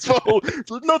thing's full?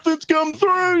 Nothing's come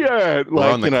through yet.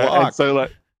 Like, on the clock. And so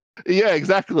like, yeah,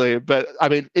 exactly. But I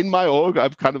mean, in my org,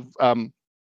 I've kind of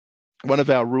one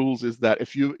of our rules is that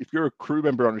if you're a crew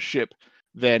member on a ship,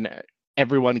 then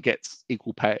everyone gets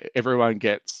equal pay. Everyone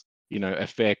gets a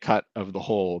fair cut of the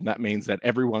haul. And that means that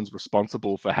everyone's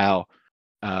responsible for how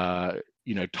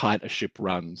tight a ship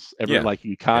runs. Like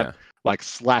you can't like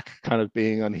slack kind of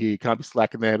being on here. You can't be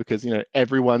slacking there, because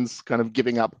everyone's kind of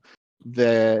giving up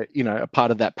their a part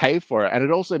of that pay for it. And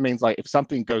it also means like if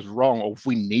something goes wrong, or if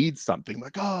we need something,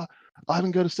 like I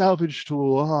haven't got a salvage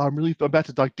tool, I'm about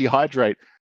to like dehydrate,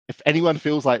 if anyone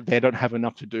feels like they don't have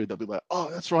enough to do, they'll be like,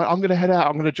 oh, that's right, I'm gonna head out,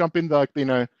 I'm gonna jump in like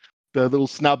the little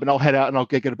snub, and I'll head out and I'll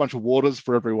get a bunch of waters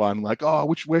for everyone, like,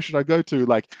 oh, where should I go to,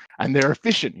 like, and they're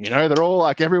efficient, they're all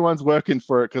like, everyone's working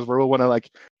for it, because we all want to like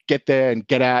get there and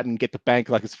get out and get to bank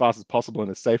like as fast as possible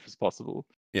and as safe as possible.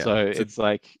 So it's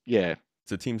like,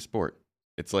 it's a team sport.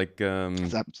 It's like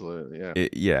it's absolutely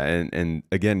and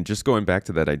again, just going back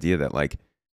to that idea that like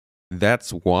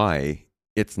that's why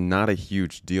it's not a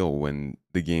huge deal when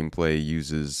the gameplay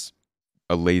uses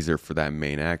a laser for that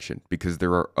main action, because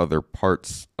there are other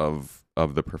parts of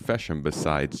the profession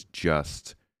besides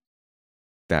just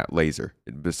that laser,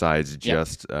 besides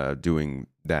just doing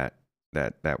that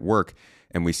work.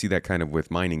 And we see that kind of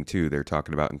with mining too. They're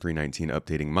talking about in 3.19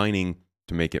 updating mining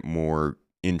to make it more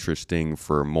interesting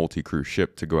for a multi-crew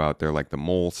ship to go out there like the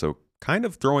Mole. So kind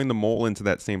of throwing the Mole into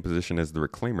that same position as the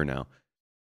Reclaimer now.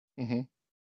 Mm-hmm.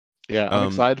 Yeah, I'm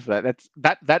excited for that.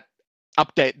 That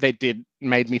update they did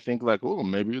made me think like, oh,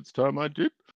 maybe it's time I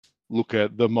did look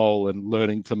at the Mole and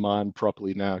learning to mine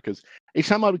properly now. Because each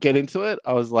time I would get into it,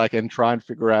 I was like, and try and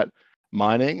figure out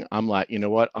mining, I'm like, you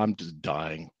know what? I'm just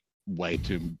dying way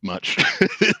too much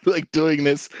like doing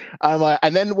this. I'm like,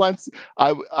 and then once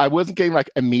I wasn't getting like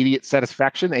immediate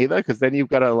satisfaction either, because then you've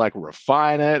got to like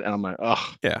refine it, and I'm like,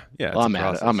 oh I'm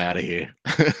out of here.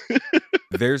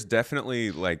 There's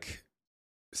definitely like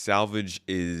salvage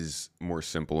is more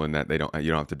simple in that you don't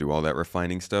have to do all that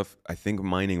refining stuff. I think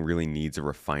mining really needs a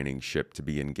refining ship to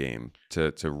be in game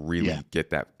to really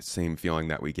get that same feeling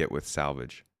that we get with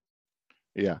salvage.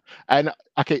 Yeah. And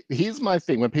okay, here's my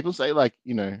thing. When people say like,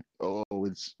 oh,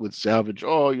 with salvage,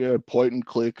 oh yeah, point and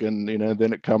click, and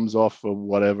then it comes off or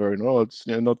whatever, and oh, it's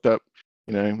not that,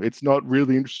 it's not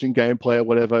really interesting gameplay or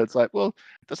whatever. It's like, well,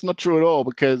 that's not true at all,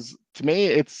 because to me,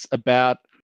 it's about,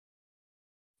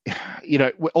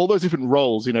 all those different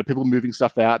roles, people moving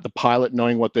stuff out, the pilot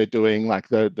knowing what they're doing, like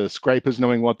the scrapers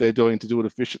knowing what they're doing to do it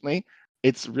efficiently.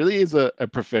 It's really is a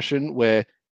profession where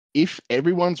if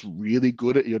everyone's really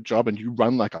good at your job and you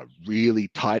run like a really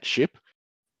tight ship,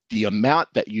 the amount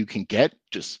that you can get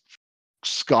just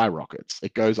skyrockets.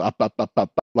 It goes up, up, up,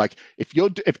 up. Like if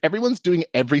everyone's doing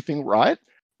everything right,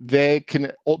 there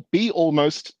can be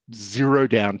almost zero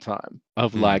downtime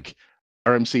of like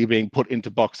RMC being put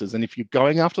into boxes. And if you're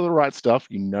going after the right stuff,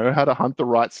 you know how to hunt the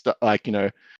right stuff, like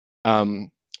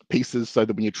pieces, so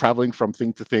that when you're traveling from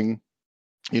thing to thing,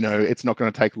 it's not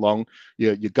going to take long.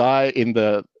 Your guy in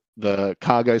the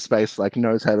cargo space like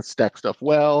knows how to stack stuff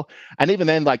well, and even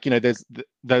then, like there's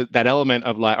that element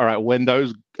of like, all right, when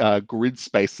those grid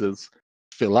spaces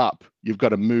fill up, you've got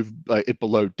to move it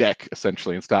below deck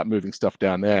essentially and start moving stuff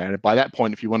down there. And by that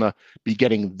point, if you want to be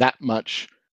getting that much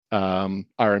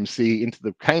RMC into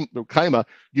the reclaimer,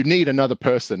 you need another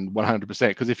person 100%,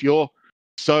 because if you're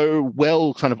so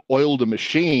well kind of oiled a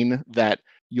machine that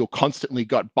you're constantly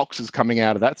got boxes coming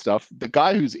out of that stuff, the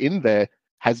guy who's in there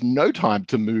has no time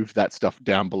to move that stuff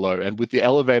down below. And with the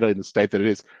elevator in the state that it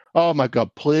is, oh my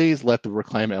God, please let the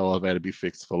reclaimer elevator be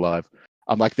fixed for life.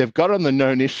 I'm like, they've got on the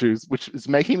known issues, which is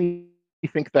making me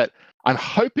think that I'm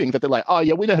hoping that they're like, oh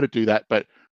yeah, we know how to do that, but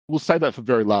we'll save that for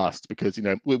very last, because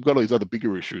we've got all these other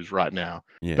bigger issues right now.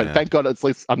 Yeah. But thank God at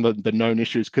least on the known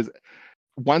issues, because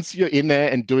once you're in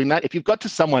there and doing that, if you've got to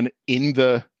someone in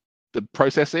the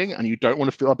processing and you don't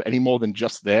want to fill up any more than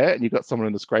just there, and you've got someone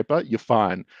in the scraper, you're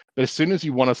fine. But as soon as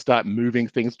you want to start moving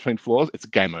things between floors, it's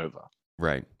game over.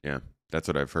 Right. Yeah. That's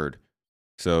what I've heard.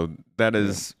 So that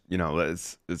is,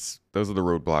 it's those are the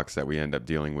roadblocks that we end up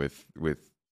dealing with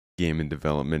game and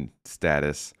development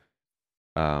status.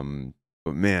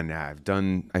 But man, I've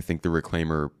done, I think, the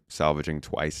reclaimer salvaging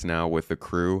twice now with the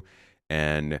crew,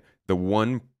 and the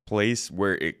one place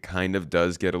where it kind of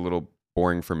does get a little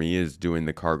boring for me is doing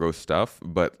the cargo stuff.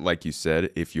 But like you said,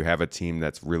 if you have a team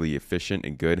that's really efficient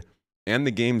and good, and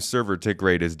the game's server tick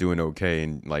rate is doing okay,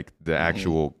 and like the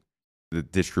actual the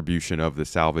distribution of the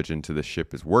salvage into the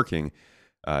ship is working,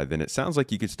 then it sounds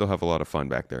like you could still have a lot of fun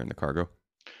back there in the cargo.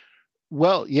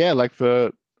 Well, yeah, like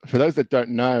for those that don't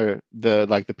know, the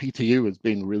PTU has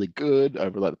been really good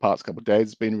over like the past couple of days.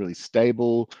 It's been really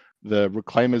stable. The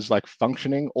reclaimer's like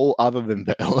functioning, all other than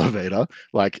the elevator.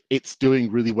 Like it's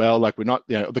doing really well. Like we're not,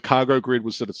 the cargo grid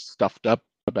was sort of stuffed up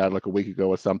about like a week ago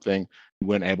or something. We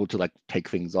weren't able to like take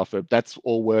things off it. That's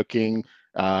all working.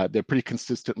 They're pretty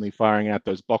consistently firing out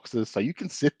those boxes. So you can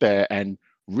sit there and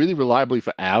really reliably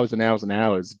for hours and hours and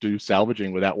hours do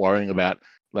salvaging without worrying about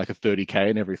like a 30K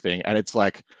and everything. And it's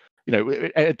like,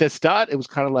 at the start, it was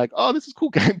kind of like, oh, this is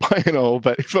cool gameplay and all,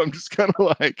 but if I'm just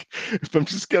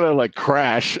gonna like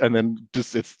crash and then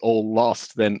just it's all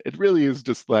lost, then it really is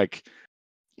just like,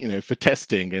 for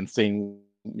testing and seeing,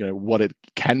 what it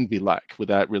can be like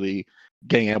without really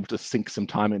getting able to sink some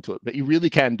time into it. But you really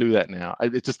can do that now.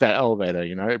 It's just that elevator,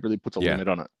 it really puts a limit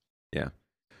on it. Yeah.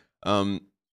 All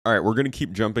right, we're gonna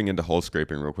keep jumping into hull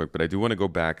scraping real quick, but I do want to go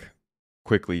back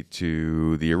quickly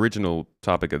to the original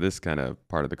topic of this kind of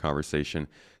part of the conversation,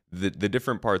 the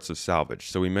different parts of salvage.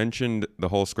 So we mentioned the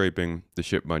hull scraping, the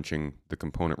ship bunching, the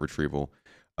component retrieval.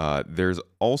 There's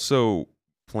also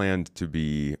planned to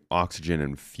be oxygen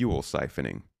and fuel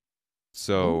siphoning.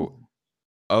 So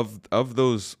of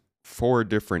those 4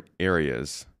 different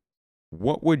areas,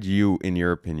 what would you, in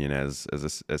your opinion, as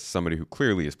somebody who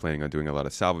clearly is planning on doing a lot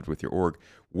of salvage with your org,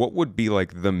 what would be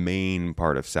like the main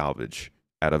part of salvage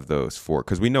out of those 4?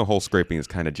 Because we know hull scraping is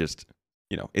kind of just,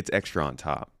 it's extra on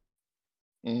top.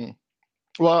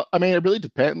 Well, I mean, it really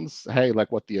depends. Hey,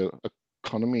 like what the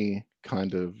economy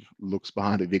kind of looks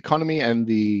behind it. The economy and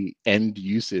the end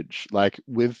usage. Like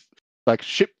with like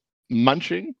ship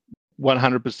munching,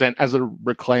 100% as a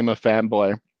reclaimer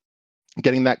fanboy,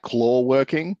 getting that claw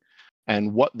working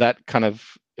and what that kind of,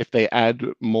 if they add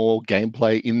more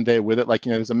gameplay in there with it, like,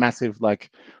 there's a massive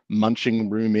like munching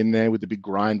room in there with the big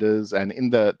grinders, and in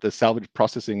the salvage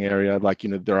processing area, like,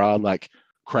 there are like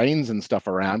cranes and stuff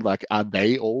around. Like, are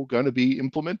they all going to be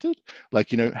implemented?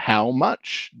 Like, how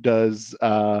much does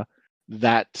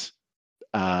that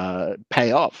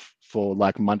pay off for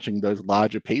like munching those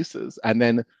larger pieces? And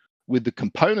then with the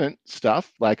component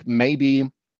stuff, like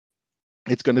maybe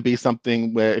it's going to be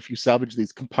something where if you salvage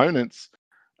these components,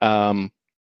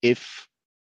 if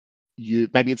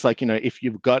maybe it's like, if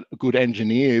you've got good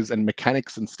engineers and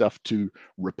mechanics and stuff to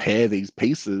repair these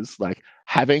pieces, like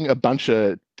having a bunch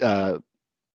of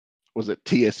was it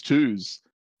TS2s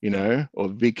or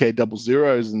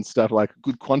VK00s and stuff, like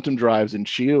good quantum drives and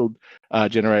shield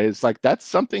generators. Like that's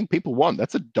something people want.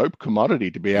 That's a dope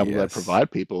commodity to be able to Yes.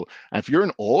 provide people. And if you're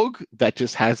an org that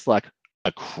just has like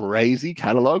a crazy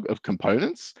catalog of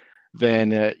components,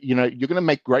 then you're going to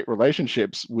make great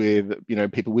relationships with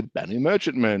people with banner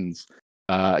merchantmans,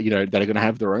 that are going to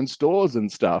have their own stores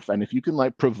and stuff. And if you can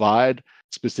like provide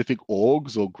specific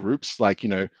orgs or groups like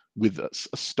with a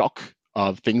stock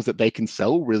of things that they can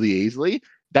sell really easily,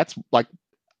 that's like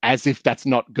as if that's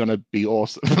not going to be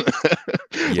awesome.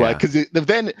 Like, because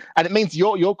then, and it means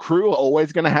your crew are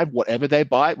always going to have whatever they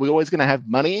buy. We're always going to have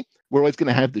money. We're always going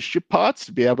to have the ship parts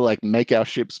to be able to like make our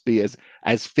ships be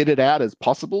as fitted out as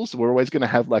possible. So we're always going to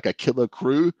have like a killer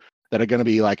crew that are going to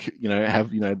be like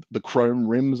have the chrome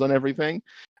rims on everything,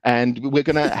 and we're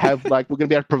going to have like we're going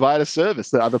to be able to provide a service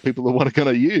that other people are going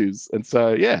to use. And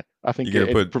so yeah, I think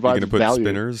it provides value.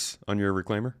 Spinners on your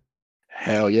reclaimer?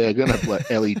 Hell yeah, you're gonna have like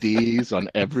LEDs on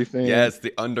everything. Yes,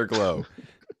 the underglow.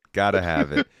 Gotta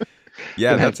have it.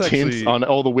 Yeah, that's tints actually on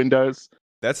all the windows.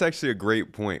 That's actually a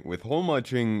great point. With hole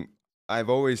munching, I've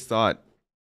always thought,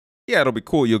 yeah, it'll be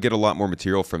cool. You'll get a lot more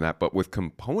material from that. But with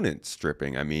component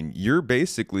stripping, I mean, you're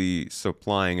basically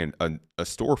supplying a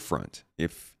storefront,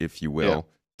 if you will,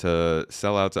 to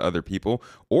sell out to other people.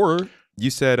 Or you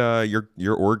said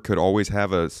your org could always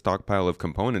have a stockpile of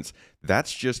components.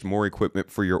 That's just more equipment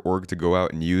for your org to go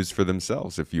out and use for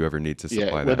themselves if you ever need to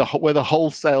supply that. We're the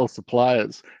wholesale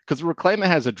suppliers, because Reclaimer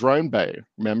has a drone bay,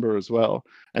 remember, as well.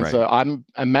 And so I'm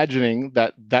imagining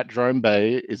that drone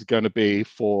bay is going to be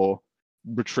for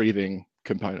retrieving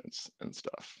components and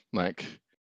stuff, like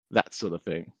that sort of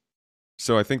thing.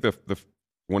 So I think the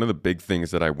one of the big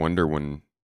things that I wonder when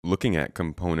looking at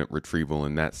component retrieval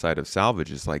and that side of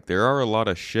salvage is like there are a lot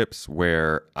of ships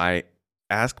where I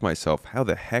ask myself, how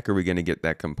the heck are we going to get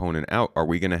that component out? Are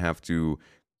we going to have to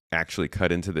actually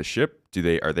cut into the ship?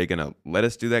 Are they going to let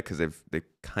us do that? Because they've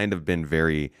kind of been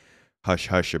very hush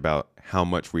hush about how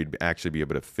much we'd actually be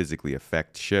able to physically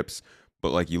affect ships. But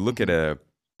like you look at a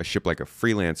ship like a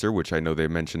Freelancer, which I know they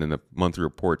mentioned in the monthly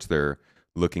reports they're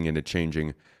looking into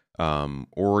changing,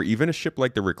 or even a ship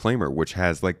like the Reclaimer, which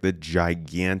has like the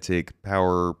gigantic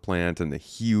power plant and the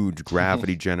huge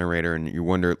gravity generator, and you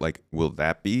wonder, like, will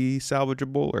that be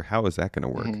salvageable, or how is that going to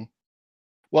work?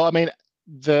 Well, I mean,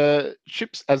 the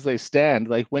ships as they stand,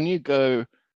 like when you go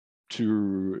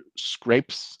to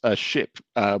scrape a ship,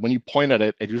 when you point at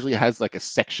it, it usually has like a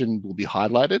section will be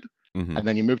highlighted. And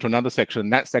then you move to another section,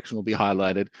 that section will be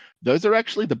highlighted. Those are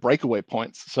actually the breakaway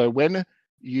points. So when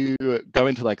you go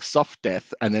into like soft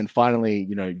death and then finally,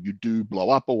 you do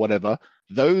blow up or whatever,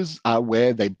 those are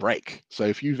where they break. So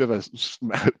if you've ever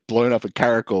blown up a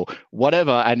carrack or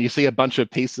whatever, and you see a bunch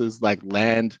of pieces like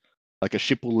land, like a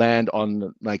ship will land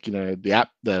on like,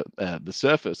 the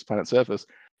surface, planet surface,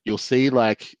 you'll see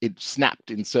like it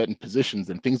snapped in certain positions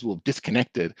and things will have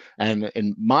disconnected. And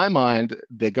in my mind,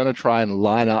 they're going to try and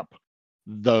line up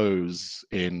those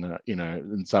in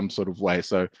some sort of way.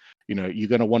 So you're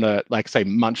going to want to, like, say,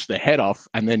 munch the head off,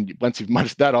 and then once you've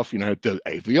munched that off, the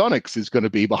avionics is going to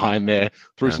be behind there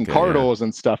through some corridors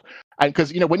and stuff. And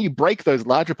because when you break those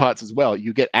larger parts as well,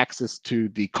 you get access to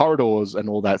the corridors and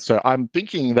all that. So I'm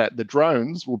thinking that the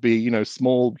drones will be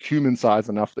small, human size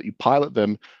enough that you pilot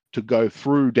them to go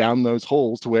through down those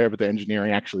halls to wherever the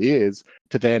engineering actually is,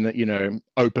 to then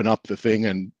open up the thing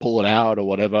and pull it out or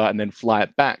whatever, and then fly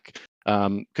it back.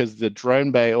 Because the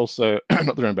drone bay also,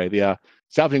 not the drone bay, the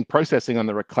salvaging processing on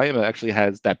the Reclaimer actually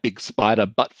has that big spider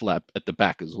butt flap at the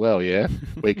back as well, where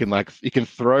you can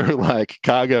throw like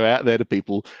cargo out there to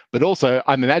people. But also,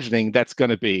 I'm imagining that's going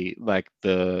to be like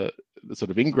the sort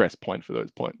of ingress point for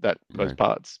those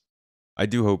parts. I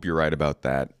do hope you're right about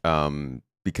that,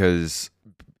 because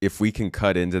if we can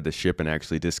cut into the ship and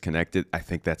actually disconnect it, I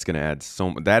think that's going to add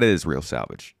that is real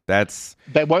salvage.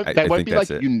 They won't be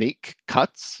like unique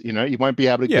cuts. You won't be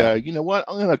able to go, you know what,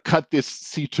 I'm going to cut this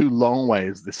C2 long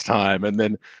ways this time, and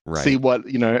then see what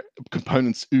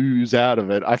components ooze out of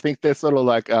it. I think they're sort of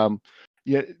like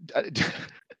this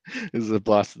is a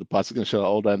blast of the past. I'm going to show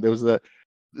old time. There was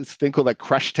this thing called like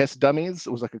Crash Test Dummies.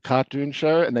 It was like a cartoon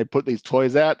show, and they put these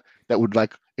toys out that would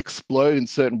like explode in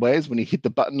certain ways when you hit the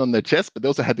button on their chest. But they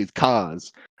also had these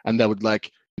cars, and they would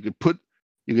like you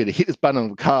could hit this button on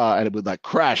the car, and it would like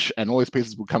crash, and all these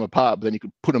pieces would come apart. But then you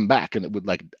could put them back, and it would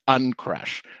like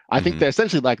uncrash. I think they're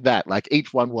essentially like that. Like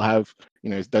each one will have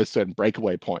those certain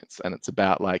breakaway points, and it's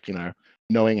about like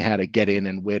knowing how to get in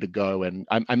and where to go. And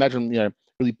I imagine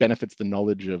really benefits the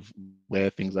knowledge of where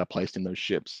things are placed in those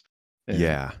ships.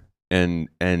 Yeah. And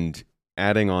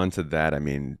adding on to that, I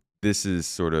mean, this is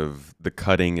sort of the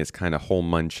cutting is kind of hole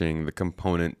munching, the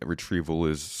component retrieval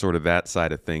is sort of that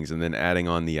side of things, and then adding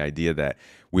on the idea that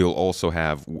we'll also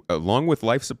have, along with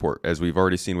life support, as we've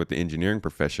already seen with the engineering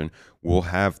profession, we'll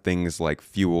have things like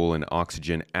fuel and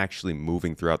oxygen actually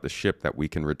moving throughout the ship that we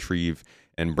can retrieve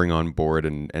and bring on board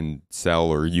and sell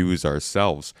or use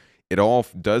ourselves. It all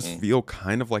does feel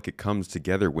kind of like it comes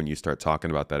together when you start talking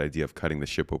about that idea of cutting the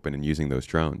ship open and using those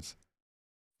drones.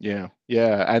 Yeah,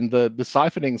 yeah, and the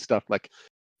siphoning stuff, like,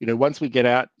 once we get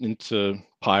out into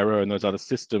Pyro and those other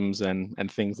systems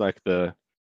and things like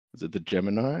is it the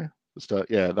Gemini?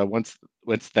 Yeah, once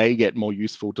they get more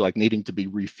useful to like needing to be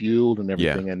refueled and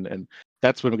everything, and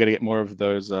that's when we're gonna get more of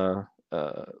those sort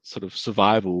of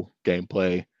survival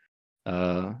gameplay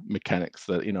mechanics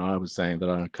that I was saying that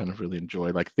I kind of really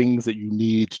enjoy, like things that you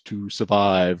need to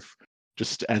survive,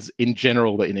 just as in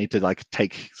general that you need to like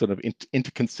take sort of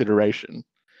into consideration.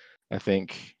 I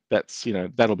think that's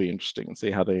that'll be interesting and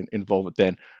see how they involve it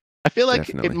then. I feel like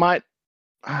it Definitely. might.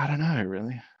 I don't know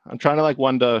really. I'm trying to like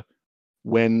wonder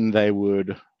when they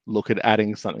would look at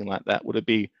adding something like that. Would it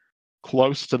be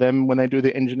close to them when they do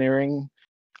the engineering?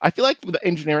 I feel like with the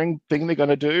engineering thing they're going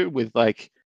to do with like,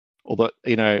 although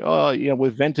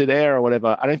with vented air or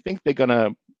whatever, I don't think they're going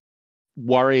to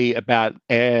worry about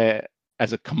air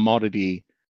as a commodity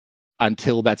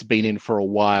until that's been in for a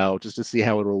while, just to see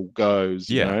how it all goes,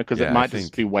 because it might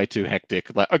just be way too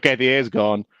hectic. Like, okay, the air's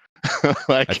gone.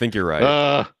 I think you're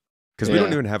right. Because we don't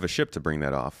yeah. even have a ship to bring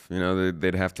that off.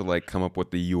 They'd have to like come up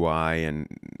with the UI, and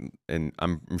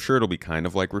I'm sure it'll be kind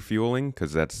of like refueling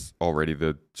because that's already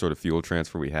the sort of fuel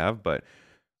transfer we have. But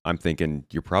I'm thinking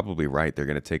you're probably right. They're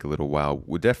going to take a little while.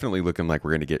 We're definitely looking like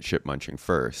we're going to get ship munching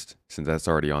first, since that's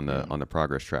already on the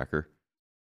progress tracker.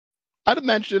 I'd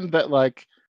imagine that like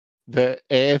the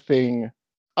air thing.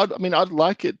 I'd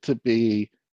like it to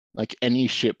be like any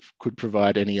ship could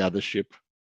provide any other ship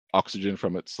oxygen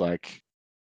from its like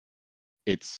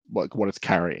what it's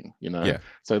carrying, Yeah.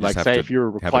 So like, say if you're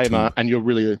a reclaimer and you're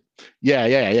really,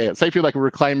 yeah. Say if you're like a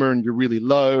reclaimer and you're really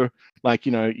low, like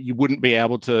you wouldn't be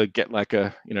able to get like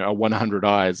a 100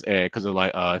 eyes air because they're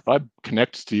like, if I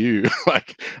connect to you,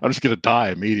 like I'm just gonna die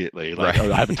immediately. Like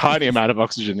I have a tiny amount of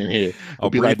oxygen in here. I'll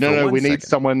be like, no, we need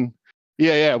someone.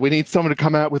 Yeah, we need someone to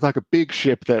come out with like a big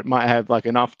ship that might have like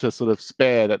enough to sort of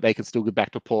spare that they can still get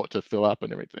back to port to fill up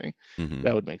and everything. Mm-hmm.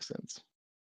 That would make sense.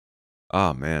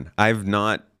 Oh man, I've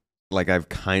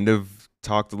kind of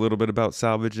talked a little bit about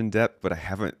salvage in depth, but I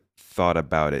haven't thought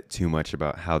about it too much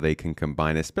about how they can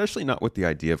combine, especially not with the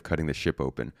idea of cutting the ship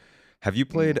open. Have you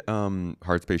played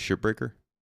Hardspace Shipbreaker?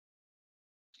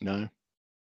 No.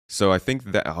 So I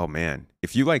think that, oh man,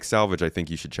 if you like salvage, I think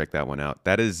you should check that one out.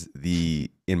 That is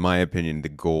in my opinion, the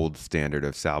gold standard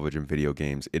of salvage in video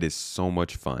games. It is so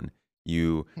much fun.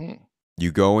 You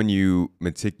go and you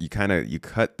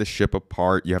cut the ship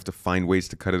apart. You have to find ways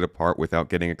to cut it apart without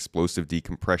getting explosive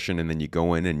decompression, and then you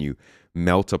go in and you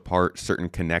melt apart certain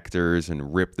connectors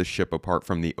and rip the ship apart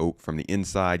from the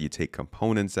inside. You take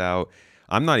components out.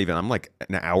 I'm like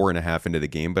an hour and a half into the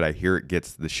game, but I hear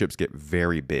the ships get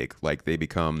very big. Like they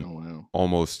become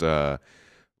almost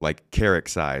like carrot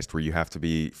sized, where you have to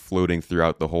be floating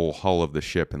throughout the whole hull of the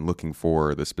ship and looking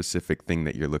for the specific thing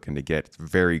that you're looking to get. It's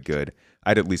very good.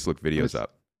 I'd at least look videos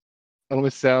up. It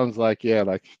almost sounds like,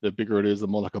 like the bigger it is, the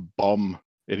more like a bomb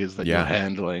it is that you're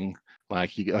handling.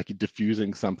 Like you're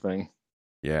diffusing something.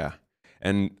 Yeah.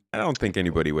 And I don't think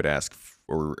anybody would ask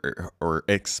or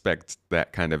expect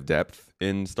that kind of depth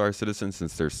in Star Citizen,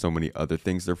 since there's so many other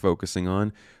things they're focusing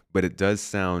on. But it does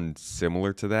sound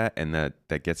similar to that, and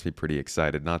that gets me pretty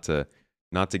excited. Not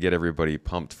to get everybody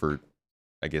pumped for,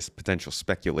 I guess, potential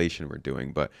speculation we're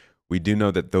doing, but we do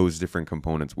know that those different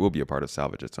components will be a part of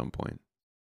salvage at some point.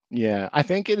 Yeah, I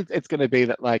think it's going to be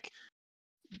that like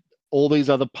all these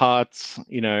other parts,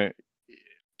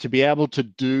 to be able to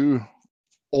do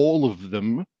all of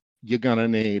them, you're going to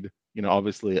need,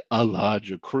 obviously a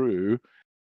larger crew,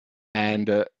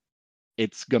 and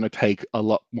it's going to take a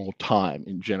lot more time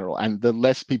in general. And the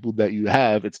less people that you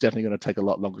have, it's definitely going to take a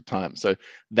lot longer time. So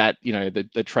that,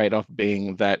 the trade-off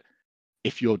being that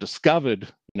if you're discovered,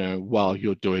 while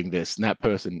you're doing this and that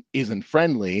person isn't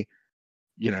friendly,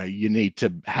 you need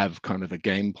to have kind of a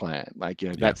game plan. Like,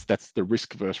 that's the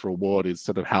risk versus reward, is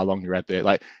sort of how long you're out there.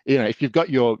 Like, if you've got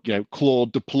your, claw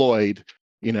deployed,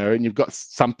 and you've got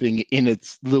something in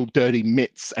its little dirty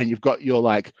mitts, and you've got your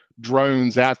like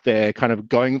drones out there kind of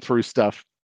going through stuff,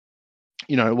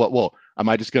 well, am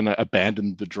I just going to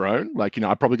abandon the drone? Like,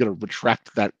 I'm probably going to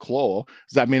retract that claw.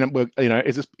 Does that mean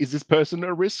is this person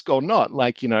a risk or not?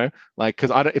 Like,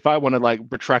 because if I want to like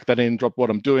retract that in, drop what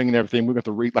I'm doing and everything, we're going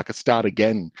to have to like a start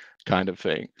again kind of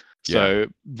thing. So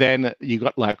then you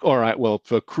got like, all right, well,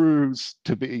 for crews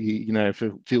to be,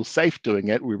 feel safe doing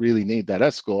it, we really need that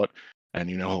escort. And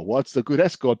what's the good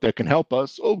escort that can help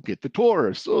us? Oh, get the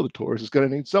Taurus. Oh, the Taurus is going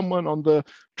to need someone on the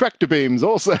tractor beams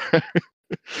also.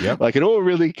 Like it all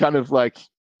really kind of like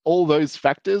all those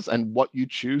factors and what you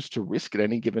choose to risk at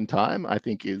any given time, I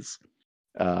think is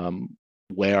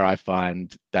where I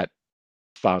find that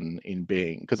fun in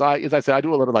being. Because as I said, I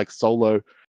do a lot of like solo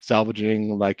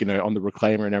salvaging, like on the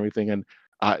reclaimer and everything, and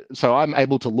so I'm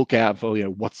able to look out for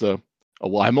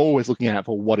I'm always looking out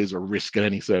for what is a risk at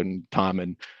any certain time,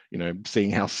 and seeing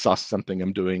how sus something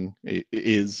I'm doing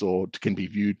is or can be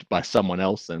viewed by someone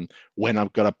else, and when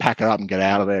I've got to pack it up and get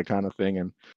out of there, kind of thing.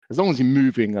 And as long as you're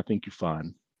moving, I think you're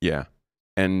fine. Yeah,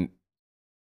 and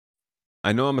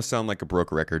I know I'm gonna sound like a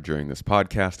broke record during this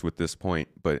podcast with this point,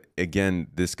 but again,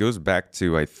 this goes back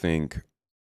to, I think,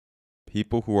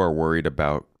 people who are worried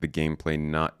about the gameplay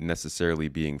not necessarily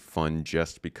being fun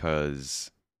just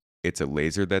because it's a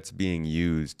laser that's being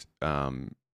used,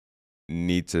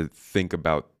 need to think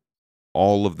about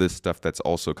all of this stuff that's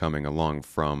also coming along,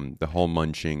 from the hull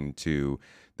munching to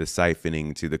the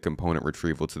siphoning to the component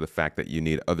retrieval to the fact that you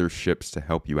need other ships to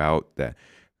help you out, that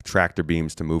tractor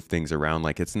beams to move things around.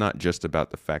 Like, it's not just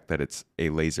about the fact that it's a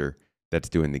laser that's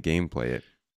doing the gameplay.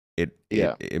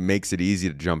 It makes it easy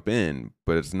to jump in,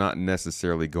 but it's not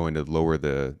necessarily going to lower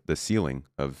the ceiling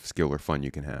of skill or fun you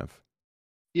can have.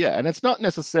 Yeah, and it's not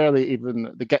necessarily even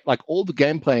all the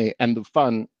gameplay and the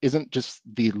fun isn't just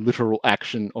the literal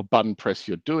action or button press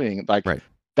you're doing. Like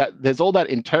that, there's all that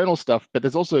internal stuff, but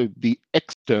there's also the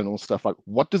external stuff. Like,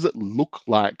 what does it look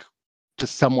like to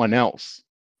someone else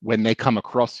when they come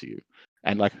across you?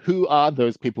 And like, who are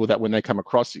those people that when they come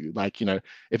across you, like,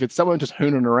 if it's someone just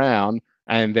hooning around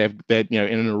and they're in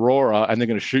an Aurora and they're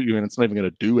going to shoot you and it's not even going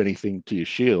to do anything to your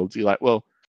shields, you're like, well,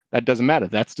 that doesn't matter.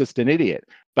 That's just an idiot.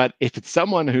 But if it's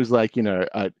someone who's like,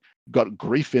 got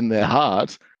grief in their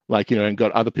heart, like, and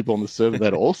got other people on the server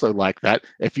that are also like that,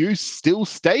 if you still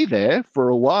stay there for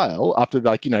a while after,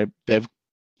 like, they've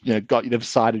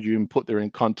sighted you and put their in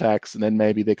contacts, and then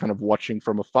maybe they're kind of watching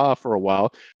from afar for a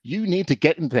while, you need to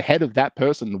get into the head of that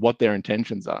person, what their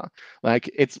intentions are. Like,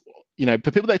 it's,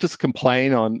 for people that just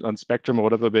complain on Spectrum or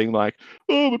whatever, being like,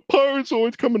 oh, but pirates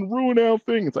always come and ruin our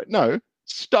thing. It's like, no,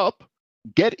 stop,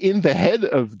 get in the head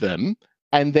of them,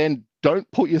 and then don't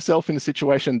put yourself in a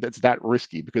situation that's that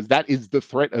risky, because that is the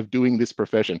threat of doing this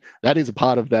profession. That is a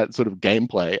part of that sort of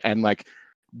gameplay. And like,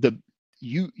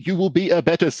 you will be a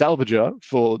better salvager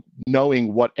for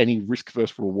knowing what any risk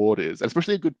versus reward is,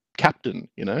 especially a good captain.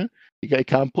 You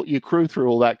can't put your crew through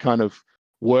all that kind of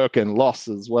work and loss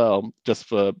as well, just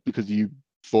because you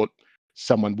thought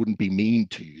someone wouldn't be mean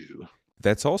to you.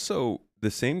 That's also the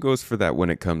same goes for that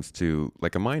when it comes to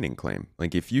like a mining claim.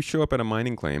 Like, if you show up at a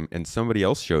mining claim and somebody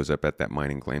else shows up at that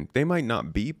mining claim, they might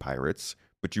not be pirates,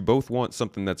 but you both want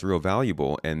something that's real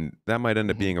valuable, and that might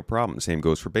end up being a problem. Same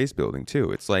goes for base building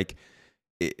too. It's like,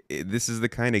 this is the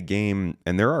kind of game,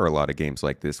 and there are a lot of games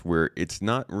like this, where it's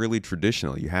not really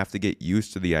traditional. You have to get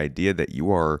used to the idea that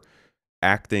you are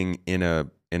acting in a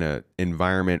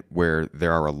environment where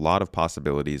there are a lot of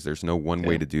possibilities. There's no one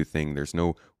way to do things. There's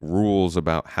no rules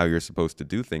about how you're supposed to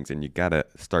do things, and you got to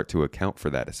start to account for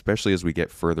that, especially as we get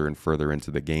further and further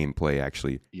into the gameplay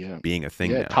actually being a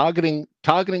thing now.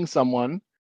 Targeting someone,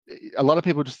 a lot of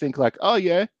people just think like, oh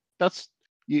yeah, that's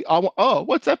you.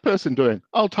 What's that person doing?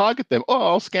 I'll target them. Oh,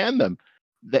 I'll scan them.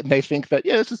 They think that,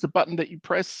 it's just a button that you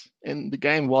press in the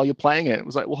game while you're playing it. It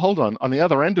was like, well, hold on. On the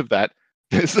other end of that,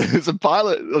 there's a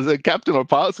pilot, there's a captain or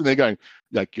pilots, and they're going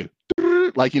like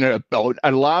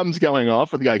alarms going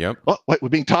off, and they're going, oh wait, we're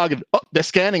being targeted. Oh, they're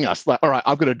scanning us. Like, all right,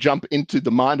 I've got to jump into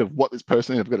the mind of what this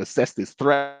person is. I've got to assess this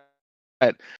threat.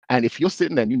 And if you're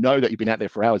sitting there and you know that you've been out there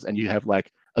for hours and you have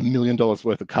like $1 million worth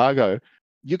of cargo,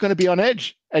 you're going to be on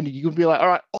edge, and you're going to be like, all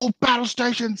right, all battle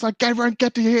stations, like, everyone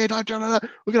get to here. We're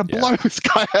going to blow this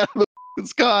guy out of the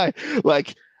sky.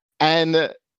 Like,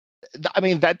 and I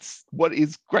mean, that's what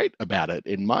is great about it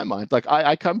in my mind. Like,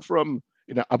 I come from,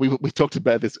 we talked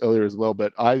about this earlier as well,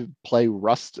 but I play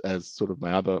Rust as sort of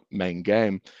my other main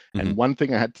game. And one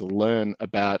thing I had to learn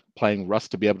about playing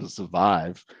Rust to be able to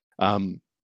survive,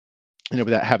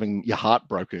 without having your heart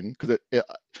broken, because it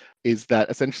is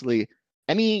that essentially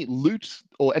any loot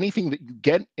or anything that you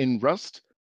get in Rust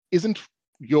isn't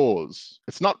yours.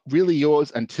 It's not really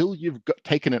yours until you've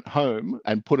taken it home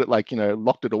and put it, like,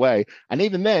 locked it away. And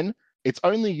even then, it's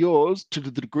only yours to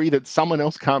the degree that someone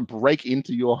else can't break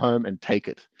into your home and take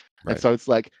it. Right. And so it's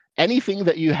like anything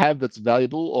that you have that's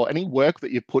valuable, or any work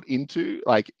that you put into,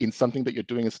 like, in something that you're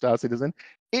doing as Star Citizen,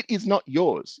 it is not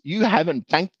yours. You haven't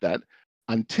banked that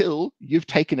until you've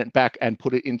taken it back and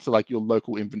put it into like your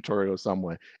local inventory or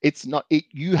somewhere. It's not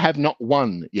you have not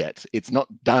won yet. It's not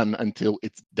done until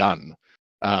it's done.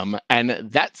 And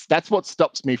that's what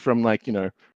stops me from like,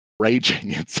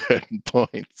 raging at certain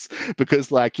points,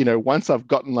 because like, once I've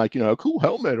gotten like, a cool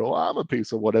helmet or armor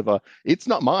piece or whatever, it's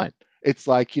not mine. It's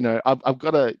like, I've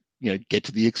got to, get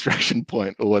to the extraction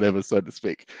point or whatever, so to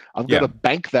speak. I've got to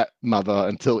bank that mother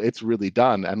until it's really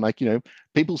done. And like,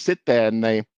 people sit there and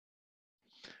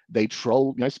they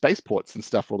troll, spaceports and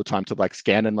stuff all the time to like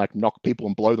scan and like knock people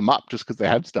and blow them up just because they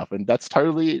have stuff, and that's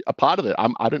totally a part of it.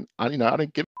 I don't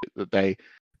give a shit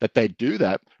that they do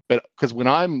that, but because when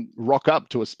I'm rock up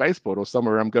to a spaceport or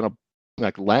somewhere I'm gonna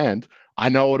like land, I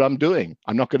know what I'm doing.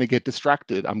 I'm not gonna get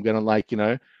distracted. I'm gonna like,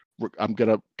 I'm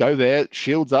gonna go there,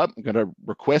 shields up. I'm gonna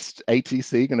request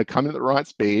ATC. Gonna come in at the right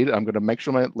speed. I'm gonna make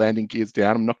sure my landing gear's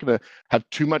down. I'm not gonna have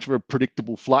too much of a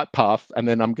predictable flight path, and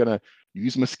then I'm gonna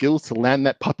use my skills to land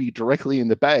that puppy directly in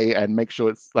the bay and make sure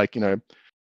it's like,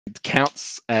 it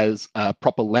counts as a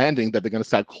proper landing, that they're going to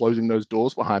start closing those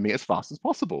doors behind me as fast as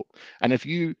possible. And if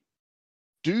you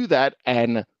do that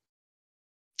and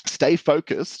stay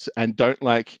focused and don't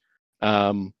like,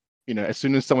 as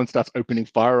soon as someone starts opening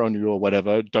fire on you or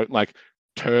whatever, don't like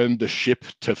turn the ship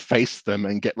to face them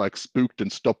and get like spooked and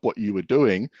stop what you were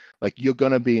doing, like you're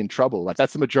gonna be in trouble. Like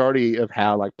that's the majority of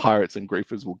how like pirates and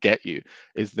griefers will get you,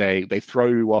 is they throw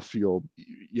you off your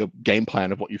game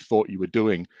plan of what you thought you were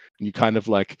doing, and you kind of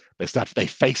like they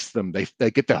face them,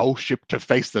 they get the whole ship to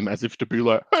face them as if to be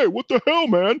like, hey, what the hell,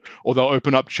 man? Or they'll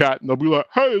open up chat and they'll be like,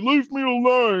 hey, leave me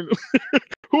alone.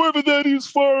 Whoever that is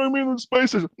firing me in the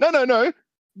spaces. No,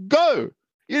 go.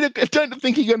 You don't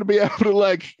think you're going to be able to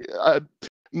like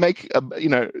make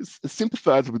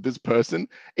sympathize with this person.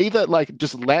 Either like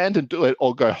just land and do it,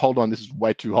 or go, hold on, this is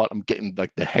way too hot. I'm getting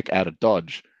like the heck out of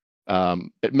Dodge.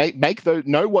 But make those,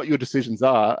 know what your decisions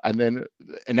are, and then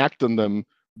enact on them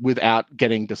without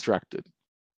getting distracted.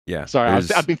 Yeah. Sorry,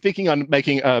 I've been thinking on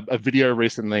making a video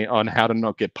recently on how to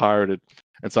not get pirated,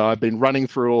 and so I've been running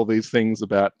through all these things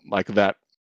about like that.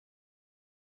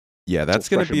 Yeah, that's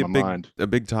going to be a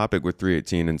big topic with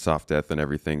 318 and soft death and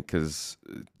everything, because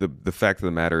the fact of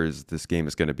the matter is this game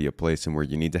is going to be a place in where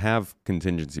you need to have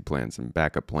contingency plans and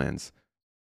backup plans.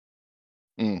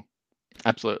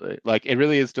 Absolutely. Like it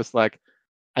really is just like,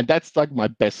 and that's like my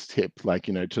best tip, like,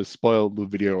 to spoil the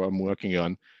video I'm working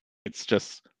on. It's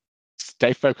just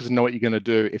stay focused and know what you're going to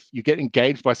do. If you get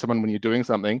engaged by someone when you're doing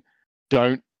something,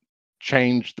 don't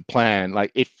change the plan.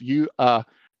 Like if you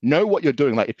know what you're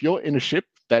doing, like if you're in a ship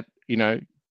that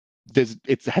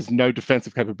it has no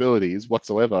defensive capabilities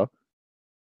whatsoever,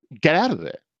 get out of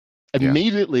there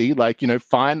immediately. Yeah. Like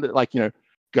find like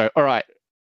go, all right,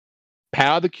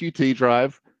 power the QT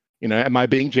drive. Am I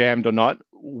being jammed or not?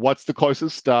 What's the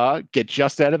closest star? Get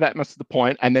just out of atmosphere to the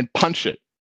point, and then punch it.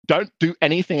 Don't do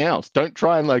anything else. Don't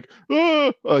try and like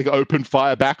open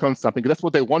fire back on something, because that's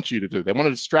what they want you to do. They want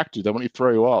to distract you. They want to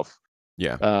throw you off.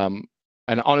 Yeah.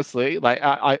 And honestly, like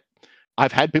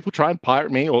I've had people try and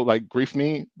pirate me or like grief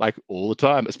me like all the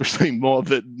time, especially more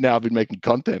that now I've been making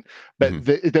content, but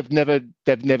they've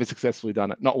never successfully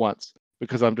done it, not once,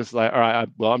 because I'm just like, all right,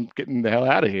 I'm getting the hell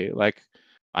out of here. Like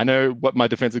I know what my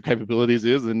defensive capabilities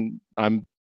is, and I'm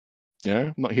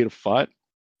not here to fight.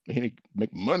 I'm here to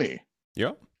make money.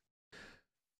 Yeah.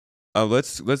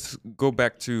 Let's go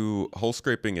back to hull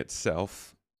scraping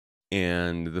itself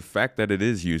and the fact that it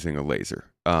is using a laser.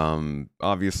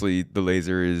 Obviously, the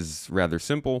laser is rather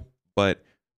simple, but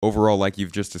overall, like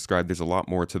you've just described, there's a lot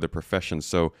more to the profession.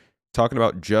 So talking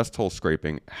about just hull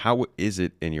scraping, how is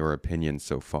it, in your opinion,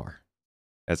 so far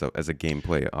as a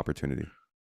gameplay opportunity?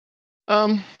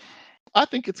 I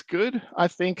think it's good. I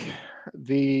think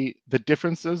the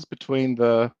differences between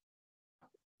the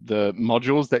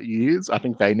modules that you use, I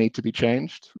think they need to be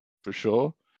changed for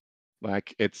sure.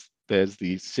 Like there's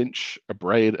the cinch,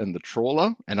 abrade, and the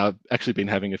trawler, and I've actually been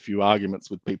having a few arguments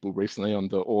with people recently on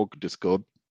the org Discord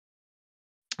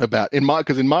about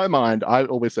because in my mind, I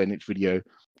always say in each video,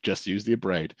 just use the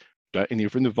abrade. And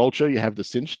if you're in the Vulture, you have the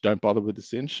cinch, don't bother with the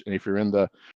cinch. And if you're in the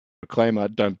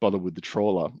Reclaimer, don't bother with the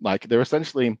trawler. Like they're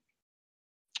essentially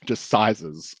just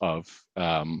sizes of,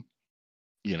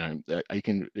 you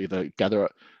can either gather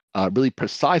a really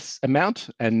precise amount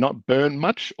and not burn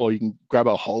much, or you can grab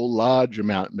a whole large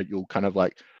amount, but you'll kind of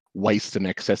like waste an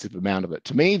excessive amount of it.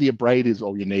 To me, the abrade is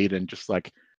all you need, and just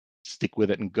like stick with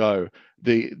it and go.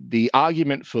 The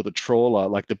argument for the trawler,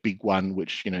 like the big one,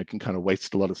 which can kind of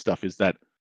waste a lot of stuff, is that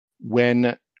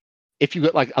if you've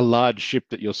got like a large ship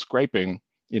that you're scraping,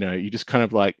 you just kind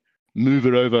of like move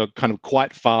it over kind of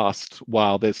quite fast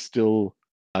while there's still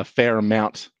a fair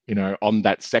amount on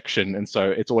that section, and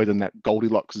so it's always in that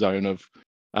Goldilocks zone of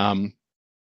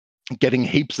getting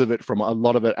heaps of it from a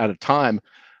lot of it at a time.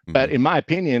 Mm-hmm. But in my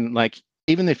opinion, like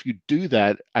even if you do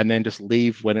that and then just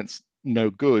leave when it's no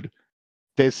good,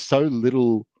 there's so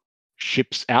little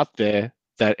ships out there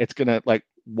that it's gonna, like,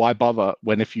 why bother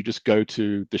when if you just go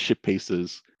to the ship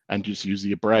pieces and just use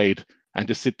the abrade and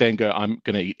just sit there and go, I'm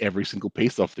gonna eat every single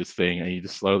piece off this thing, and you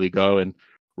just slowly go and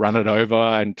run it over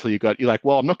until you're like,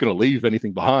 well, I'm not gonna leave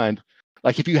anything behind.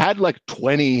 Like if you had like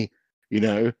 20,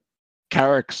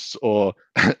 Carracks or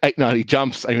 890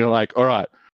 jumps, and you're like, all right,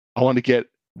 I want to get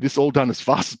this all done as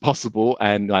fast as possible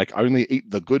and like only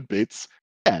eat the good bits.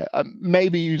 Yeah,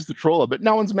 maybe use the trawler, but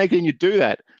no one's making you do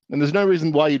that, and there's no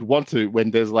reason why you'd want to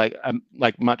when there's like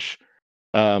much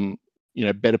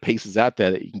better pieces out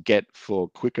there that you can get for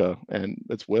quicker and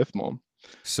it's worth more.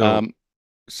 So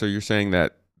you're saying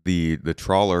that the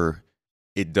trawler,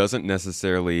 it doesn't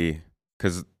necessarily,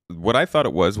 because what I thought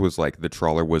it was like the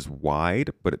trawler was wide,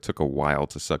 but it took a while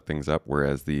to suck things up,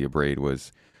 whereas the abrade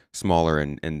was smaller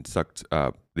and sucked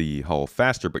the hull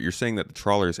faster. But you're saying that the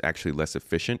trawler is actually less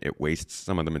efficient. It wastes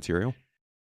some of the material.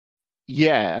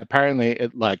 Yeah, apparently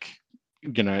it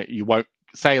you won't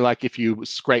say, like, if you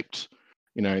scraped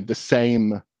the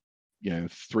same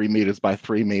 3 meters by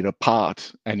 3 meter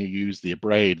part and you use the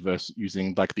abrade versus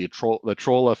using like the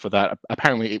trawler for that,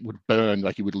 apparently it would burn,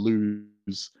 like you would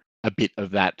lose a bit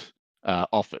of that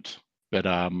off it. But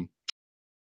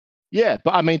yeah,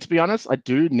 but I mean, to be honest, I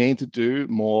do need to do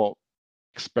more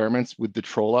experiments with the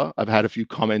trawler. I've had a few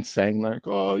comments saying like,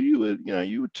 oh, you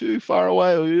were too far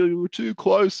away, or you were too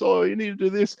close, or you need to do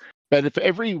this. But for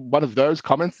every one of those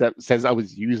comments that says I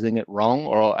was using it wrong,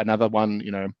 or another one,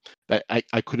 that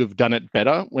I could have done it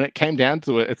better, when it came down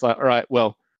to it, it's like, all right,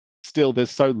 well, still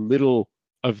there's so little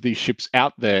of these ships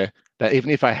out there that even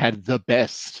if I had the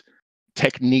best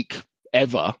technique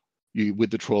ever with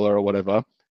the trawler or whatever,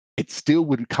 it still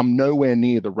would come nowhere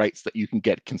near the rates that you can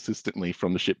get consistently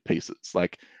from the ship pieces.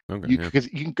 Like,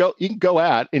 because you can go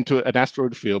out into an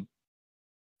asteroid field,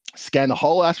 scan the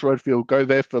whole asteroid field, go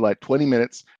there for like 20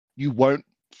 minutes. You won't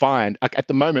find, like at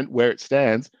the moment where it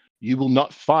stands, you will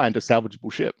not find a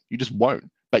salvageable ship. You just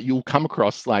won't. But you'll come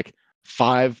across like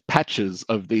 5 patches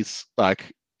of these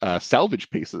like salvage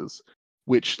pieces,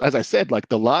 which, as I said, like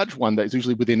the large one that is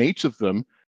usually within each of them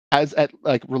has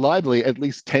reliably at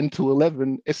least 10 to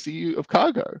 11 SCU of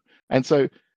cargo. And so,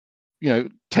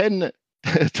 10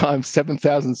 times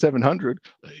 7,700,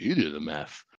 you do the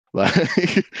math. Like,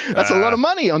 that's a lot of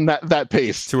money on that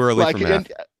piece. Too early for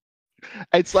math.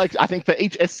 It's like, I think for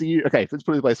each SCU, okay, let's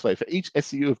put it this way, for each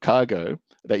SCU of cargo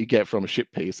that you get from a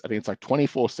ship piece, I think it's like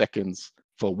 24 seconds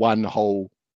for one whole,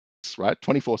 right?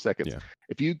 24 seconds. Yeah.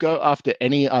 If you go after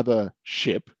any other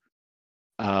ship,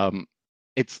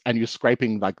 and you're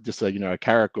scraping like just a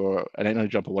Carrack or an 800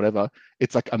 jump or whatever,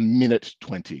 it's like a minute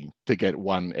 20 to get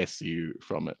one SCU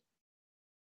from it.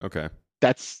 Okay.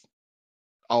 That's,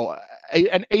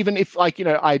 and even if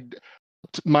I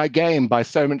my game by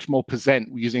so much more percent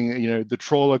using the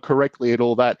trawler correctly and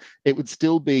all that, it would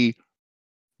still be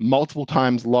multiple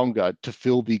times longer to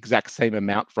fill the exact same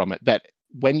amount from it. That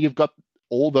when you've got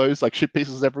all those like ship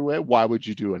pieces everywhere, why would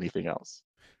you do anything else?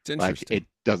 It's interesting. Like,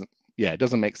 it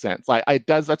doesn't make sense. Like it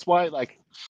does. That's why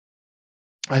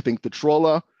I think the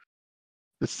trawler,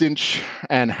 the cinch,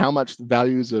 and how much the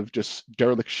values of just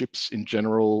derelict ships in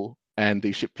general and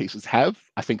these ship pieces have,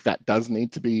 I think that does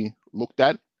need to be looked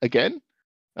at again.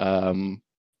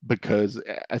 Because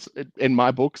in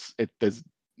my books, there's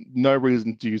no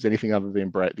reason to use anything other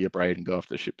than the abrade and go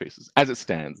after ship pieces. As it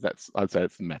stands, I'd say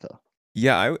it's the meta.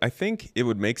 Yeah, I think it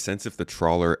would make sense if the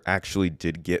trawler actually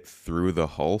did get through the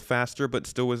hull faster, but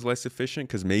still was less efficient,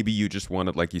 because maybe you just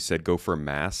want to, like you said, go for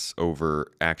mass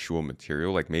over actual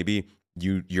material. Like maybe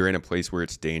you're in a place where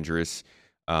it's dangerous.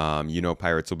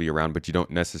 Pirates will be around, but you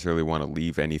don't necessarily want to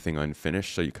leave anything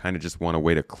unfinished. So you kind of just want a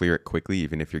way to clear it quickly,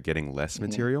 even if you're getting less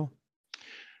material.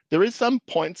 There is some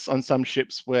points on some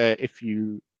ships where if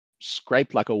you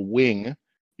scrape like a wing,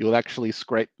 you'll actually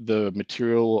scrape the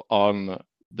material on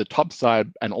the top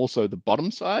side and also the bottom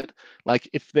side. Like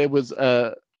if there was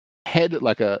a head,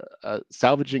 like a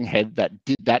salvaging head that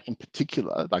did that in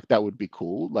particular, like that would be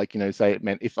cool. Like, say it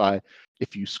meant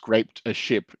if you scraped a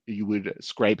ship, you would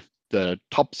scrape the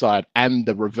top side and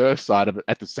the reverse side of it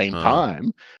at the same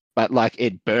time, but like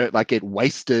it burnt, like it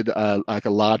wasted like a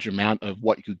large amount of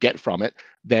what you could get from it,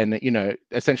 then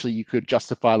essentially you could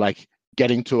justify like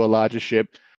getting to a larger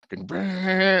ship,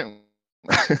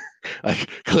 like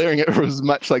clearing it for as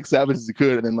much like salvage as you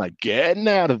could, and then like getting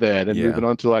out of there and moving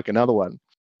on to like another one.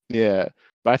 Yeah,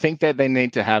 but I think that they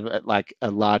need to have like a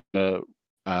larger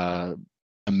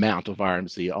amount of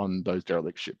RMC on those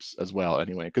derelict ships as well.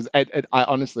 Anyway, because I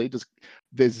honestly just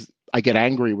I get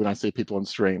angry when I see people on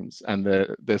streams and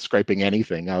they're scraping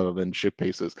anything other than ship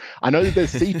pieces. I know that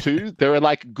there's C2s. There are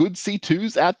like good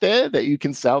C2s out there that you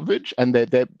can salvage, and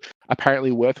they're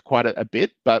apparently worth quite a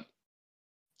bit. But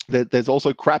there's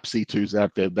also crap C2s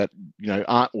out there that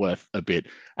aren't worth a bit,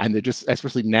 and they're just,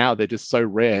 especially now, they're just so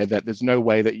rare that there's no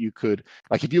way that you could,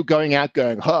 like, if you're going out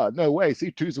going, no way,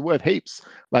 C2s are worth heaps,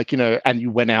 like, and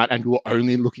you went out and you were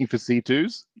only looking for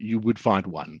C2s, you would find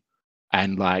one,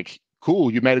 and like,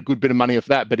 cool, you made a good bit of money off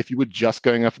that. But if you were just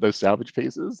going after those salvage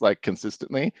pieces like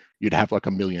consistently, you'd have like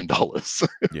 $1 million.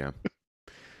 Yeah.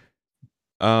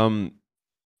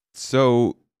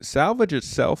 So salvage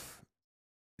itself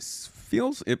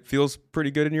feels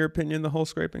pretty good in your opinion, the whole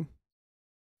scraping?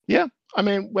 Yeah, I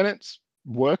mean, when it's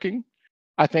working,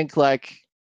 I think like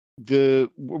we're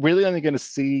really only going to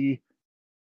see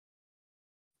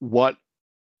what,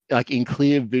 like, in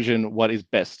clear vision, what is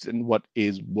best and what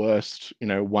is worst,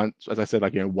 once, as I said,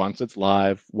 like, once it's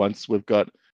live, once we've got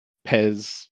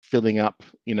Pez filling up,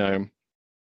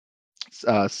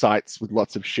 sites with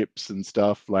lots of ships and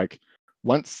stuff, like,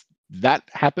 once that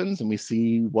happens and we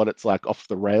see what it's like off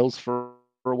the rails for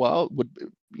a while,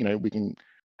 we can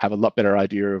have a lot better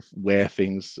idea of where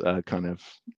things kind of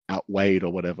outweighed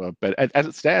or whatever. But as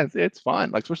it stands, it's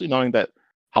fine. Like, especially knowing that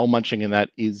hull munching in that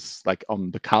is like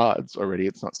on the cards already.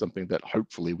 It's not something that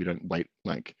hopefully we don't wait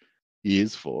like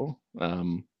years for.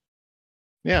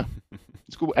 Yeah,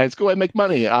 it's cool. And it's cool way to make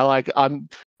money. I'm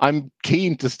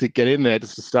keen just to get in there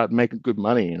just to start making good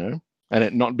money, and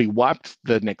it not be wiped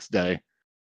the next day.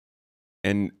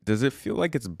 And does it feel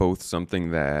like it's both something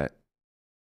that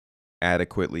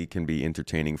adequately can be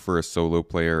entertaining for a solo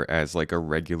player as like a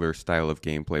regular style of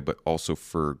gameplay, but also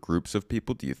for groups of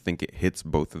people? Do you think it hits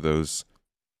both of those,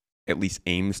 at least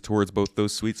aims towards both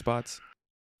those sweet spots?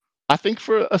 I think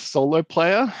for a solo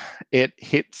player, it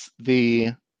hits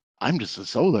I'm just a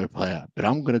solo player, but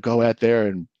I'm going to go out there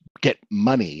and get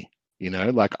money,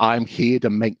 like, I'm here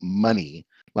to make money.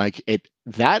 Like,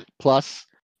 that plus,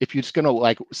 if you're just going to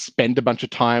like spend a bunch of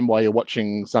time while you're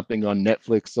watching something on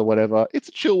Netflix or whatever, it's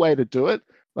a chill way to do it.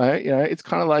 Right? It's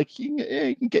kind of like you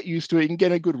can get used to it. You can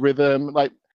get a good rhythm.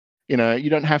 Like, you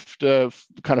don't have to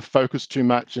kind of focus too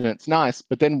much, and it's nice.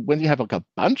 But then when you have like a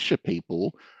bunch of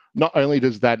people, not only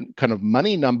does that kind of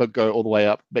money number go all the way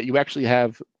up, but you actually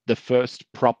have the first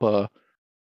proper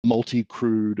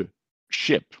multi-crewed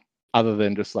ship, other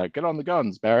than just like, get on the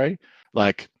guns, Barry.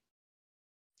 Like,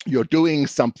 you're doing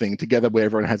something together where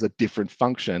everyone has a different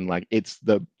function. Like, it's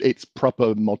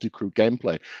proper multi-crew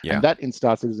gameplay. Yeah. And that in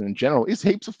Star Citizen in general is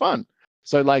heaps of fun.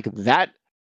 So like that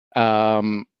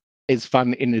is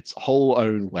fun in its whole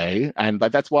own way. And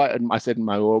like, that's why I said in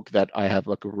my org that I have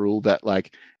like a rule that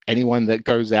like anyone that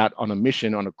goes out on a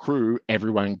mission on a crew,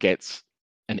 everyone gets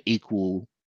an equal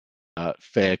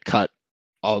fair cut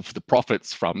of the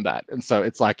profits from that. And so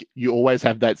it's like you always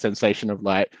have that sensation of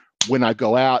like, when I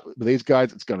go out with these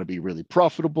guys, it's going to be really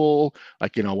profitable.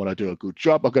 Like, I want to do a good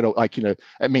job. I've got to, like, it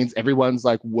means everyone's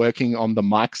like working on the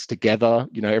mics together.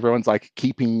 Everyone's like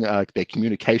keeping their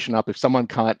communication up. If someone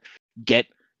can't get,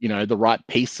 the right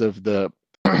piece of the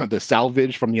the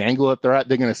salvage from the angle that they're at,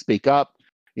 they're going to speak up.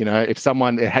 If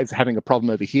someone is having a problem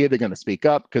over here, they're going to speak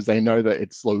up because they know that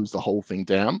it slows the whole thing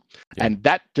down. Yeah. And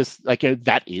that just like,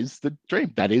 that is the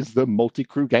dream. That is the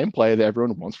multi-crew gameplay that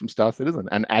everyone wants from Star Citizen.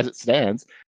 And as it stands,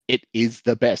 it is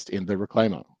the best in the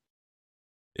Reclaimer.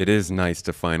 It is nice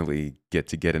to finally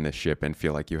get in a ship and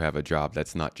feel like you have a job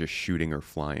that's not just shooting or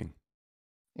flying.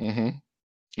 Mm-hmm.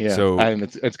 Yeah. So, and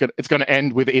it's going to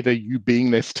end with either you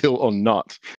being there still or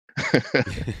not.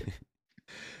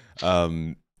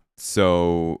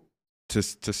 So to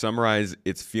summarize,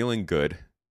 it's feeling good.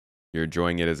 You're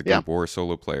enjoying it as a group or a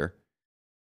solo player.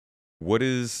 What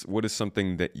is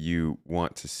something that you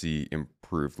want to see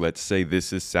improve? Let's say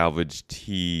this is salvage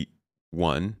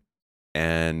T1,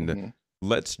 and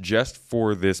let's just,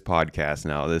 for this podcast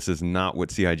now, this is not what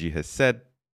CIG has said,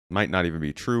 might not even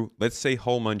be true. Let's say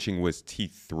hull munching was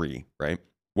T3, right?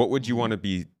 What would you want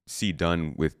to see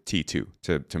done with T2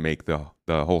 to make the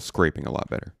whole scraping a lot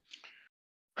better?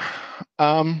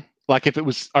 Like if it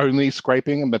was only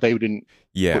scraping, but they didn't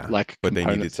put like but they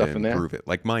needed stuff to in there. improve it,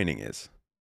 like mining is.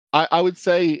 I would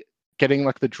say getting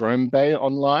like the drone bay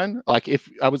online. Like if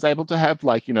I was able to have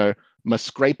like, my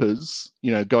scrapers,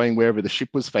 going wherever the ship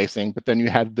was facing, but then you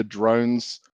had the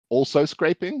drones also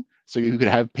scraping. So you could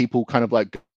have people kind of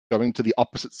like going to the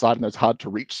opposite side in those hard to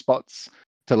reach spots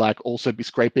to like also be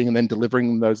scraping and then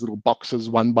delivering those little boxes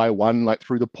one by one, like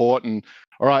through the port. And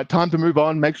all right, time to move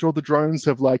on. Make sure the drones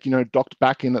have like, docked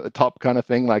back in at the top kind of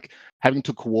thing, like having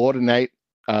to coordinate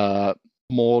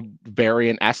more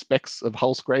variant aspects of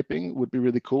hull scraping would be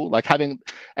really cool. Like having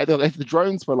if the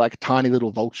drones were like tiny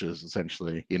little vultures,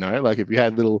 essentially, you know, like if you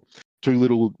had two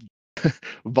little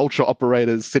vulture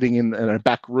operators sitting in a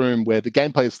back room where the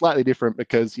gameplay is slightly different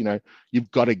because, you know, you've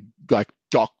got to like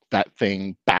dock that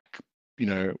thing back, you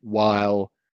know,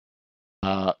 while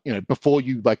you know, before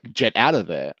you like jet out of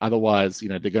there. Otherwise, you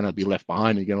know, they're going to be left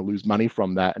behind. You're going to lose money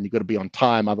from that, and you've got to be on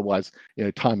time. Otherwise, you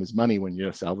know, time is money when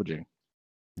you're salvaging.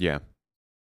 Yeah.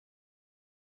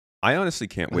 I honestly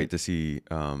can't wait to see,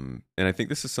 and I think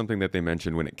this is something that they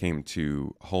mentioned when it came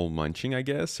to hull munching, I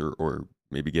guess, or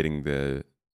maybe getting the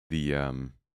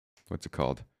what's it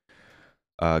called?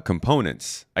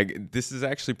 Components. This is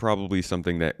actually probably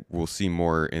something that we'll see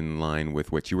more in line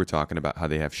with what you were talking about, how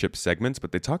they have ship segments,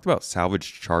 but they talked about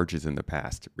salvage charges in the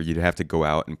past, where you'd have to go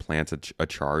out and plant a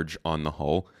charge on the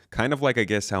hull, kind of like, I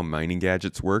guess, how mining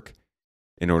gadgets work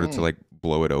in order to like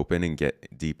blow it open and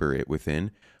get deeper within.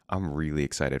 I'm really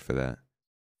excited for that.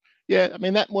 Yeah, I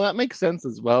mean that makes sense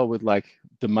as well with like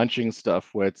the munching stuff,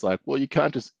 where it's like, well, you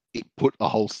can't just put a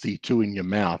whole C2 in your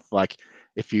mouth. Like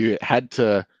if you had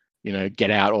to, you know,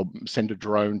 get out or send a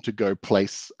drone to go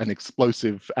place an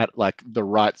explosive at like the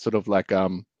right sort of like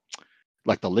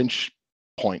the lynch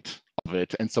point of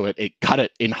it, and so it cut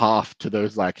it in half to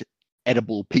those like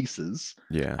edible pieces.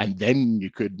 Yeah. And then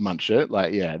you could munch it.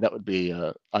 Like, yeah, that would be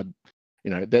you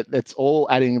know, that's all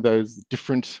adding those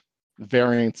different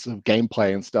variants of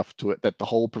gameplay and stuff to it, that the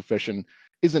whole profession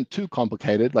isn't too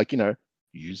complicated. Like, you know,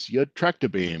 use your tractor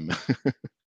beam,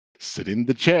 sit in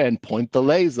the chair and point the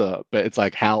laser. But it's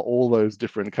like how all those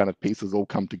different kind of pieces all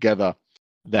come together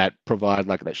that provide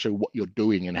like that show what you're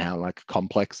doing and how like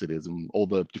complex it is and all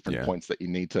the different points that you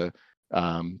need to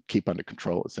keep under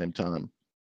control at the same time.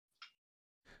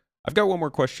 I've got one more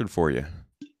question for you.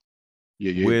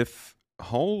 Yeah. With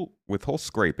hull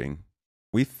scraping,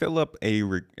 we fill up a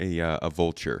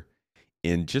vulture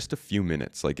in just a few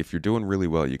minutes. Like if you're doing really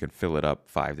well, you can fill it up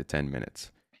 5 to 10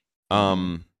 minutes.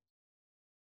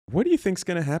 What do you think's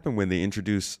going to happen when they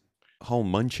introduce hull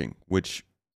munching, which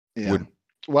would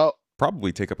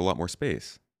probably take up a lot more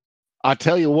space? I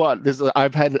tell you what,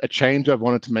 I've had a change I've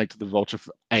wanted to make to the vulture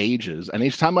for ages, and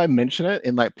each time I mention it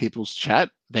in like people's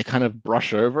chat, they kind of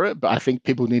brush over it. But I think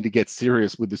people need to get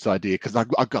serious with this idea because I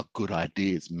got good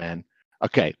ideas, man.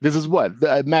 Okay, this is what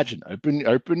imagine.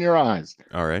 Open your eyes.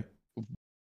 All right.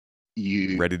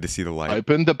 You ready to see the light?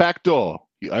 Open the back door.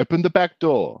 You open the back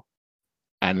door,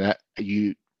 and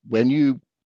when you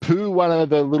poo one of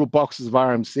the little boxes of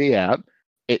RMC out,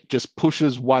 it just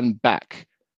pushes one back.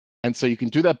 And so you can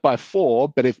do that by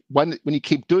 4, but when you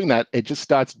keep doing that, it just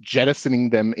starts jettisoning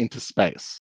them into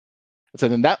space. So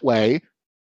then that way,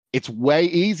 it's way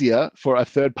easier for a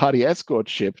third-party escort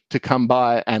ship to come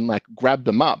by and like grab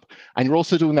them up. And you're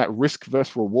also doing that risk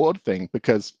versus reward thing,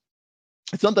 because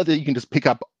it's not that you can just pick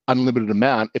up unlimited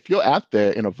amount. If you're out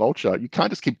there in a vulture, you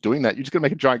can't just keep doing that. You're just going to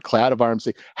make a giant cloud of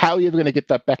RMC. How are you ever going to get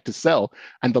that back to sell?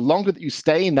 And the longer that you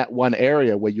stay in that one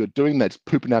area where you're doing that,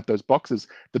 pooping out those boxes,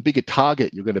 the bigger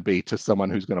target you're going to be to someone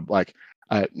who's going to like,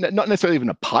 not necessarily even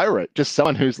a pirate, just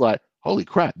someone who's like, holy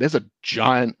crap, there's a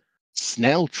giant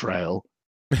snail trail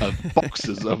of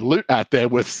boxes of loot out there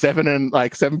with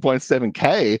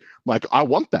 7.7K. Like, I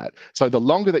want that. So the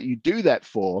longer that you do that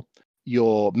for,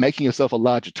 you're making yourself a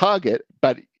larger target,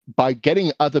 but by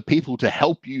getting other people to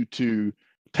help you to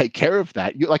take care of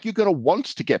that, you're going to want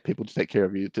to get people to take care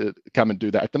of you to come and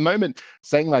do that. At the moment,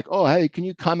 saying like, oh, hey, can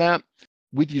you come out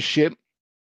with your ship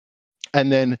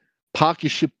and then park your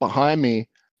ship behind me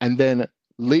and then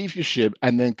leave your ship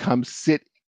and then come sit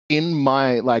in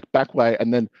my like back way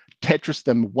and then Tetris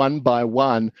them one by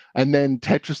one and then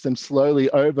Tetris them slowly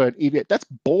over an EVA. That's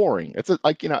boring. It's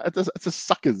it's a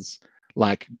sucker's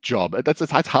like job.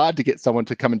 It's hard to get someone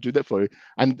to come and do that for you.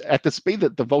 And at the speed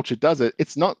that the vulture does it,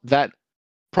 it's not that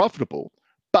profitable.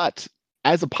 But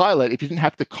as a pilot, if you didn't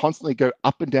have to constantly go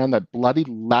up and down that bloody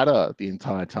ladder the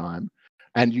entire time,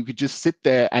 and you could just sit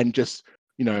there and just,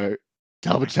 you know,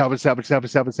 salvage,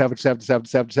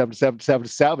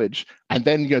 and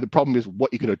then, you know, the problem is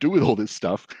what you're going to do with all this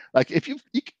stuff. Like if you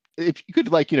could,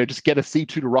 like, you know, just get a C2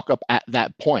 to rock up at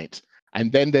that point,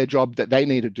 and then their job that they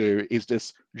need to do is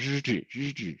just like,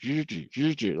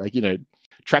 you know,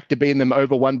 tractor beam them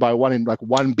over one by one in like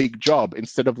one big job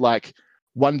instead of like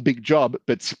one big job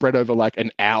but spread over like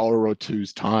an hour or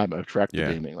two's time of tractor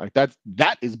beaming. Like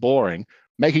that is boring.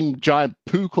 Making giant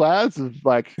poo clouds of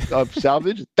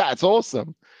salvage, that's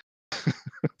awesome.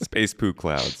 Space poo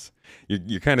clouds.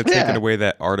 You're kind of taking away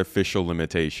that artificial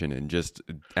limitation and just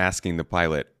asking the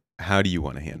pilot, how do you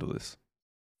want to handle this?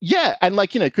 Yeah, and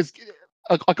like, you know, because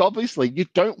like obviously you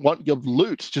don't want your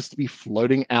loot just to be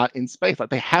floating out in space. Like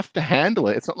they have to handle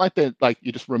it. It's not like they're like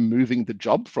you're just removing the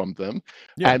job from them.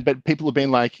 Yeah. But people have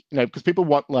been like, because people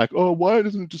want like, oh, why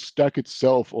doesn't it just stack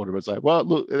itself? Or it's like, well,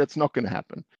 look, that's not going to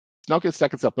happen. It's not going to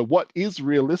stack itself. But what is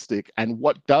realistic and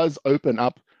what does open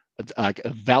up like a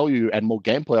value and more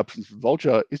gameplay options for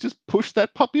Vulture is just push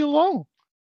that puppy along,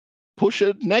 push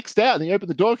it next out, and then you open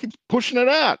the door, keeps pushing it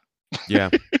out. Yeah,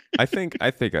 I think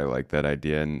I like that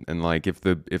idea, and like if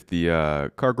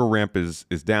the cargo ramp is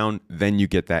down, then you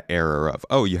get that error of,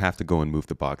 oh, you have to go and move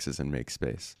the boxes and make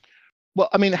space. Well,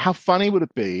 I mean, how funny would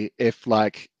it be if,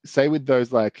 like, say with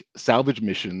those like salvage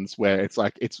missions where it's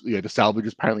like the salvage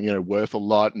is apparently worth a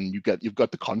lot, and you've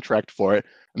got the contract for it.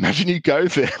 Imagine you go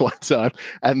there one time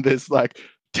and there's like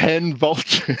 10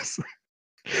 vultures.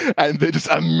 And they're just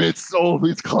amidst all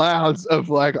these clouds of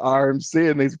like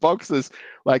RMC and these boxes.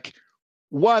 Like,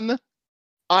 one,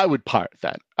 I would pirate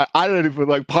that. I don't even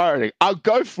like pirating. I'll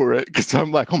go for it because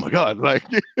I'm like, oh my god, like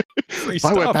if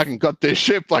I went back and got this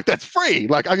ship, like that's free.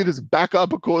 Like I can just back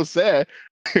up a Corsair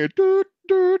into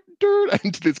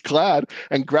this cloud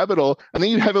and grab it all, and then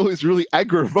you'd have all these really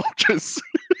aggro vultures.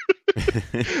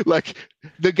 Like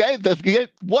the game,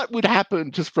 what would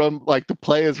happen just from like the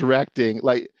players reacting,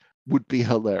 like would be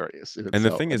hilarious. And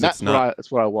the thing is, that's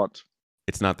what I want.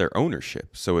 It's not their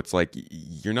ownership, so it's like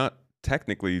you're not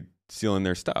technically stealing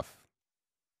their stuff.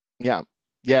 Yeah,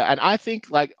 and I think,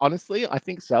 like, honestly, I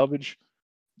think salvage,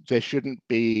 there shouldn't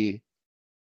be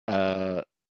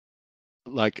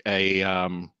like a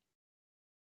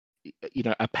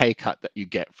a pay cut that you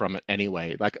get from it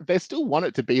anyway. Like they still want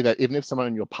it to be that even if someone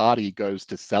in your party goes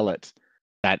to sell it,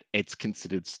 that it's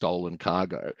considered stolen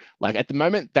cargo. Like at the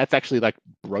moment, that's actually like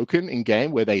broken in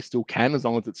game where they still can, as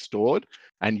long as it's stored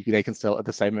and they can sell it at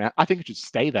the same amount. I think it should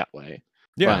stay that way.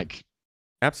 Yeah, like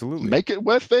absolutely. Make it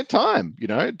worth their time.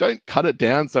 Don't cut it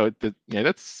down so that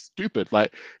that's stupid.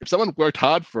 Like if someone worked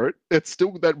hard for it, it's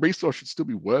still, that resource should still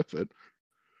be worth it.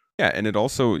 Yeah, and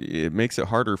it makes it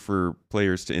harder for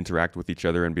players to interact with each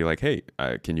other and be like, hey,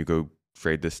 can you go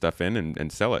trade this stuff in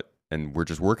and sell it? And we're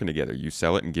just working together. You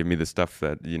sell it and give me the stuff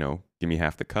that, give me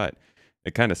half the cut.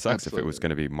 It kind of sucks. Absolutely. If it was going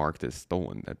to be marked as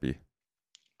stolen. That'd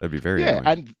be very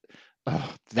annoying. And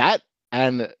that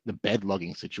and the bed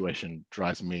logging situation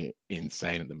drives me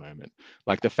insane at the moment.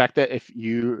 Like the fact that if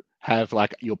you have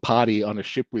like your party on a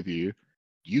ship with you,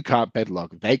 you can't bed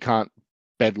log. They can't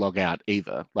bed log out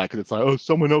either. Like it's like, oh,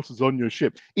 someone else is on your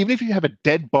ship. Even if you have a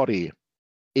dead body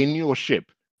in your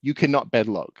ship, you cannot bed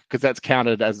log because that's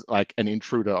counted as like an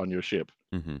intruder on your ship.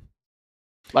 Mm-hmm.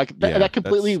 Like that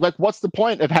completely, like, what's the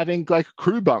point of having like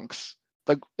crew bunks?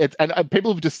 Like it's, and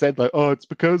people have just said like, oh, it's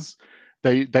because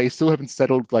they still haven't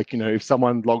settled, like, if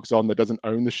someone logs on that doesn't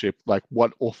own the ship, like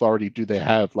what authority do they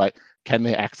have? Like, can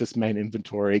they access main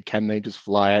inventory? Can they just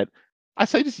fly it? I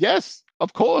say just yes,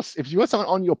 of course. If you have someone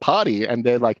on your party and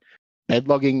they're like bed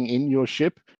logging in your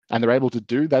ship and they're able to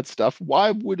do that stuff, why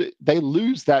would they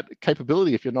lose that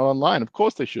capability if you're not online? Of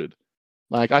course they should.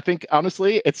 Like, I think,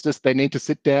 honestly, it's just they need to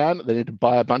sit down, they need to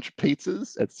buy a bunch of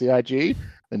pizzas at CIG,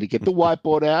 they need to get the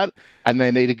whiteboard out, and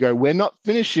they need to go, we're not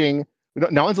finishing,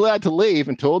 no one's allowed to leave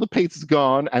until all the pizza's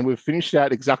gone, and we've finished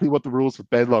out exactly what the rules for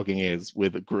bed logging is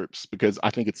with groups, because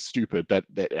I think it's stupid that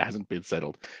it hasn't been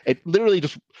settled. It literally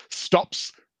just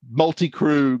stops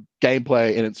multi-crew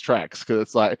gameplay in its tracks, because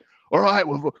it's like, all right,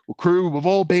 well, crew, we've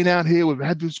all been out here. We've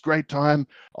had this great time.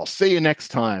 I'll see you next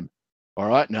time. All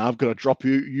right, now I've got to drop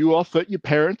you off at your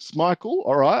parents', Michael.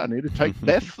 All right, I need to take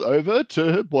Beth over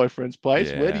to her boyfriend's place.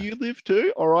 Yeah. Where do you live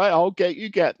to? All right, I'll get you.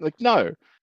 Like, no.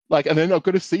 Like, and then I've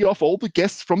got to see off all the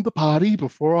guests from the party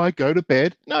before I go to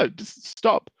bed. No, just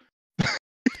stop.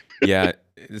 Yeah,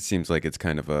 it seems like it's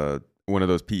kind of one of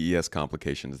those PES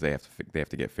complications they have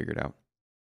to get figured out.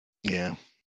 Yeah.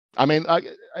 I mean,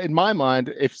 in my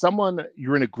mind, if someone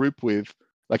you're in a group with,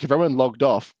 like if everyone logged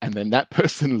off and then that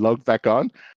person logged back on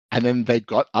and then they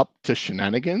got up to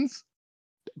shenanigans,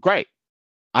 great.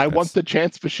 I want the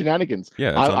chance for shenanigans.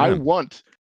 Yeah, I want.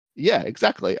 Yeah,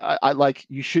 exactly. I like,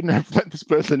 you shouldn't have let this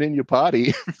person in your party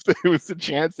if there was a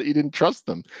chance that you didn't trust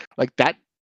them. Like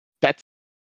that's,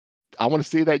 I want to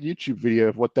see that YouTube video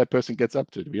of what that person gets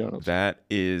up to be honest. That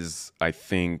is, I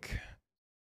think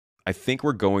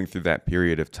we're going through that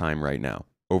period of time right now.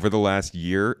 Over the last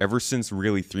year, ever since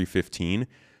really 3.15,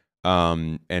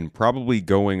 and probably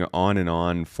going on and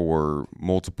on for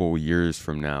multiple years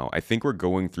from now, I think we're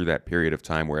going through that period of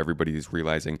time where everybody's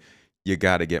realizing you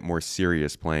got to get more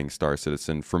serious playing Star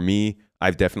Citizen. For me,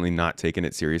 I've definitely not taken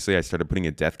it seriously. I started putting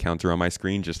a death counter on my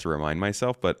screen just to remind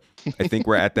myself, but I think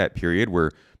we're at that period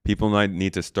where people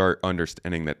need to start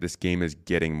understanding that this game is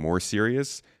getting more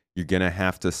serious. you're going to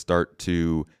have to start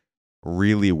to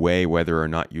really weigh whether or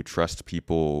not you trust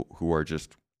people who are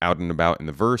just out and about in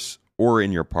the verse or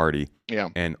in your party. Yeah.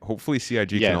 And hopefully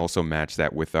CIG can also match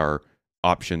that with our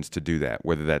options to do that,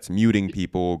 whether that's muting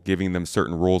people, giving them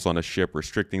certain roles on a ship,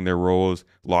 restricting their roles,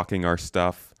 locking our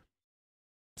stuff.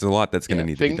 There's a lot that's going to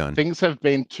need to be done. Things have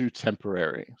been too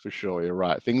temporary, for sure. You're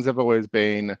right. Things have always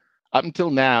been, up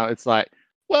until now, it's like,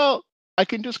 well, I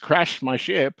can just crash my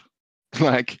ship.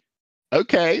 Like,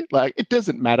 okay, like, it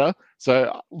doesn't matter.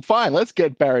 So fine, let's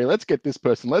get Barry, let's get this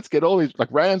person, let's get all these like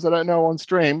randoms I don't know on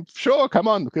stream. Sure, come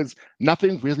on, because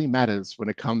nothing really matters when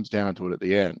it comes down to it at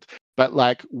the end. But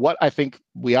like what I think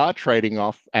we are trading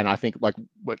off, and I think like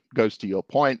what goes to your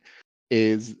point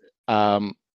is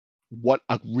what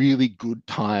a really good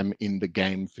time in the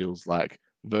game feels like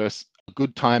versus a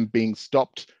good time being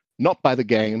stopped not by the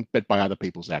game but by other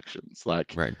people's actions.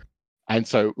 Like, right. And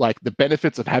so like the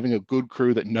benefits of having a good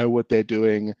crew that know what they're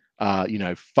doing,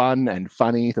 fun and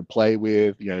funny to play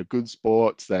with, good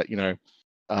sports that,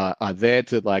 are there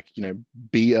to like,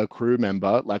 be a crew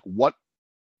member, like what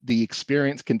the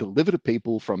experience can deliver to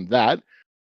people from that.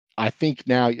 I think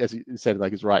now, as you said,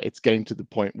 like is right, it's getting to the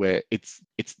point where it's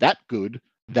that good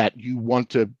that you want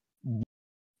to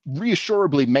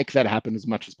reassureably make that happen as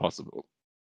much as possible.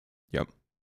 Yep.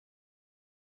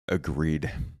 Agreed.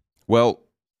 Well,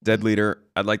 Dead Leader,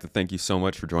 I'd like to thank you so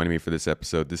much for joining me for this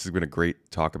episode. This has been a great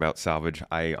talk about salvage.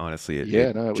 I honestly,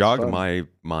 it jogged my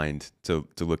mind to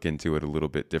look into it a little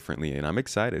bit differently, and I'm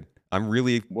excited. I'm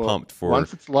really pumped for.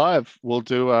 Once it's live, we'll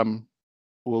do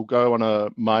we'll go on a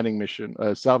mining mission,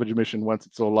 a salvage mission once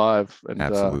it's all live, and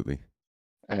absolutely.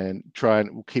 And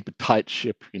we'll keep a tight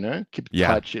ship, keep a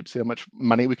tight ship, see how much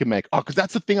money we can make. Oh, because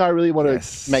that's the thing I really want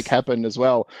to make happen as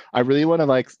well. I really want to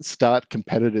like start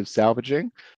competitive salvaging,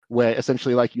 where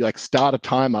essentially like you like start a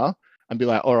timer and be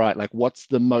like, all right, like what's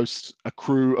the most a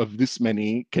crew of this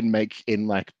many can make in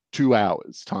like 2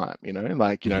 hours time,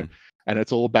 and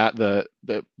it's all about the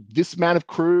this amount of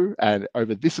crew and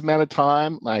over this amount of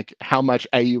time, like how much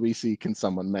AUEC can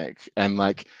someone make, and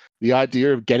like the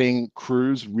idea of getting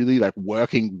crews really like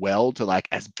working well to like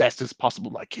as best as possible,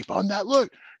 like keep on that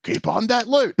loot, keep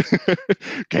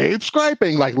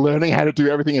scraping, like learning how to do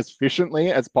everything as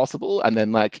efficiently as possible, and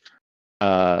then like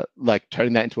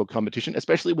turning that into a competition,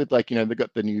 especially with like they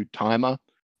got the new timer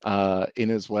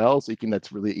in as well, so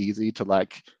that's really easy to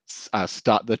like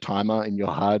start the timer in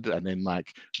your HUD and then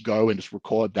like go and just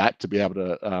record that to be able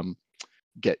to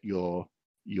get your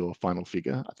final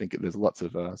figure. I think there's lots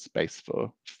of space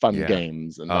for fun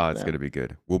games. And it's gonna be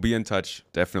good. We'll be in touch.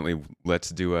 Definitely. Let's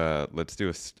do a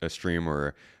stream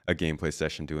or a gameplay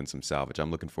session doing some salvage.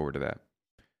 I'm looking forward to that.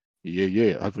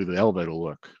 Yeah. Hopefully the elevator will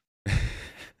work.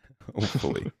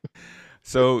 Hopefully.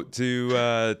 So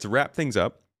to wrap things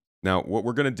up. Now, what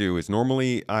we're going to do is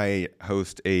normally I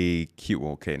host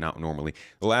not normally.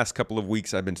 The last couple of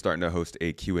weeks, I've been starting to host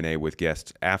a Q&A with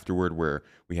guests afterward where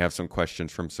we have some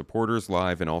questions from supporters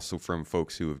live and also from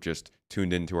folks who have just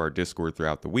tuned into our Discord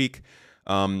throughout the week.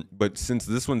 But since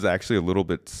this one's actually a little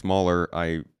bit smaller,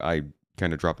 I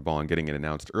kind of dropped the ball on getting it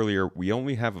announced earlier. We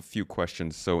only have a few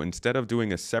questions, so instead of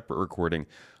doing a separate recording,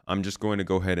 I'm just going to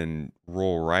go ahead and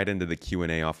roll right into the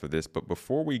Q&A off of this. But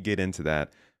before we get into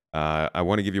that, I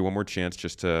want to give you one more chance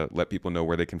just to let people know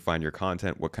where they can find your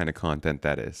content, what kind of content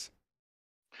that is.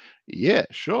 Yeah,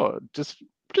 sure. Just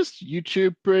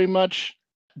YouTube, pretty much.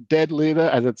 Dead Leader,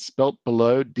 as it's spelt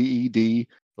below, DED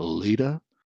Leader.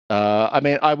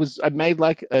 I made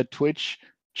like a Twitch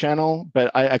channel,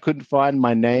 but I couldn't find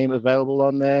my name available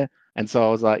on there, and so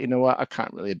I was like, you know what? I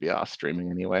can't really be asked streaming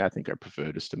anyway. I think I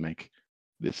prefer just to make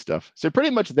this stuff. So pretty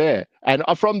much there, and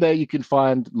from there you can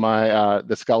find my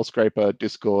the Skull Scraper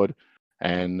Discord,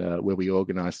 and where we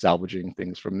organize salvaging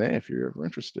things from there if you're ever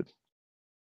interested.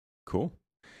 Cool.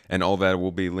 And all that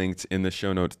will be linked in the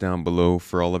show notes down below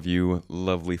for all of you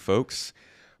lovely folks.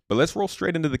 But let's roll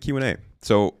straight into the Q&A.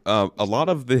 So a lot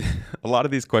of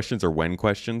these questions are when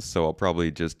questions, so I'll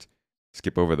probably just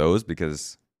skip over those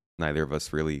because neither of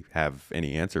us really have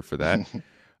any answer for that.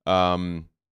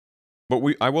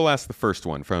 But I will ask the first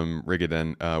one from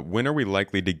Rigaden. When are we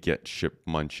likely to get ship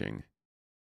munching?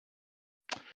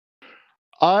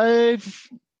 I've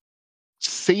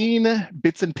seen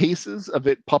bits and pieces of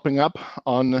it popping up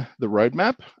on the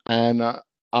roadmap, and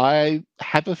I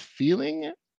have a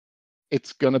feeling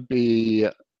it's going to be,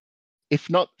 if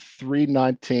not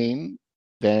 3.19,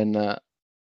 then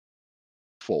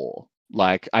 4.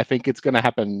 Like, I think it's going to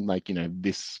happen, like,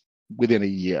 this within a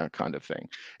year kind of thing.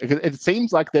 It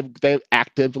seems like they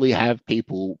actively have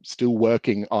people still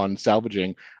working on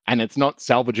salvaging, and it's not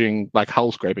salvaging like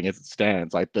hull scraping as it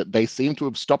stands. Like, they seem to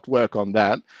have stopped work on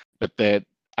that, but they're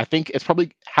I think it's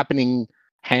probably happening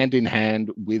hand in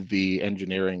hand with the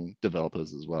engineering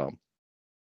developers as well.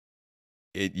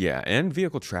 And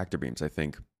vehicle tractor beams, I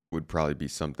think, would probably be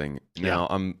something. Yeah. Now,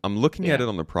 I'm looking at it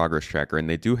on the progress tracker, and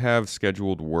they do have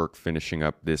scheduled work finishing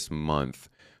up this month.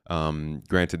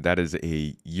 Granted, that is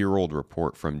a year-old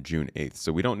report from June 8th,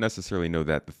 so we don't necessarily know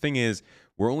that. The thing is,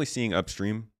 we're only seeing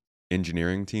upstream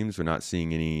engineering teams. We're not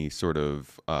seeing any sort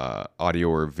of audio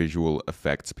or visual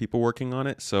effects people working on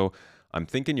it. So I'm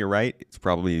thinking you're right. It's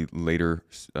probably later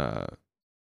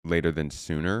than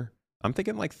sooner. I'm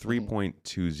thinking like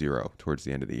 3.20 towards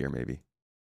the end of the year, maybe.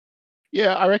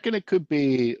 Yeah, I reckon it could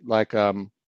be like, how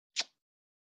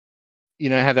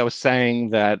they were saying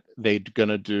that they're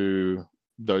gonna do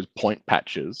those point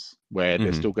patches where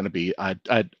there's still going to be a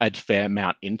fair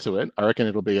amount into it. I reckon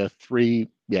it'll be a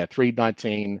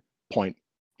 319 point,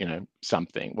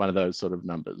 something, one of those sort of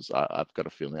numbers. I've got a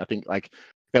feeling. I think like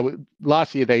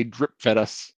last year they drip fed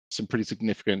us some pretty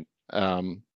significant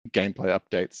gameplay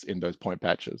updates in those point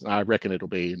patches. I reckon it'll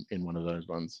be in one of those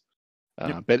ones.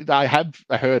 But I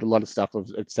heard a lot of stuff of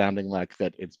it sounding like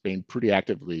that it's been pretty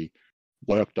actively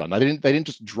worked on. They didn't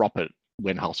just drop it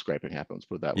when hull scraping happens,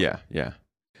 put it that way. Yeah.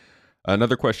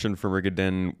 Another question from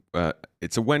Rigaden.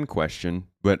 It's a when question,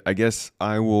 but I guess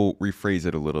I will rephrase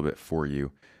it a little bit for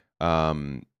you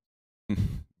by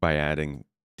adding,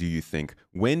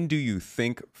 when do you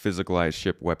think physicalized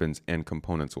ship weapons and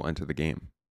components will enter the game?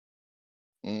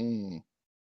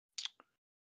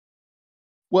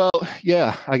 Well,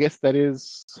 yeah, I guess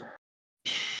that's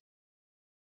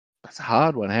a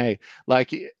hard one, hey?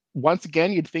 Like, once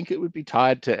again, you'd think it would be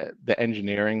tied to the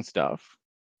engineering stuff.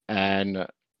 And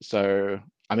so,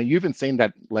 I mean, you haven't seen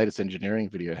that latest engineering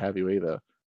video, have you, either?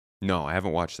 No, I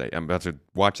haven't watched that. I'm about to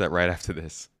watch that right after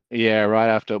this. Yeah, right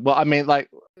after. Well, I mean, like,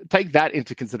 take that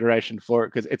into consideration for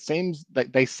it, because it seems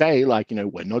like they say, like,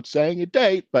 we're not saying a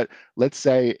date, but let's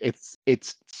say it's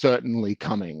certainly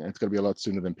coming, and it's going to be a lot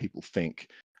sooner than people think.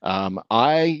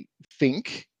 I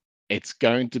think it's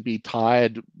going to be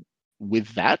tied with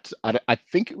that. I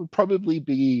think it would probably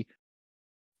be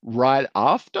right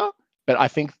after, but I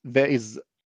think there is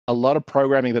a lot of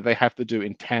programming that they have to do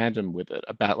in tandem with it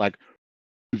about like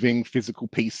moving physical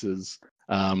pieces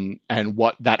and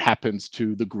what that happens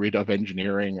to the grid of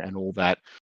engineering and all that,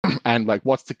 and like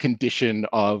what's the condition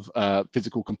of a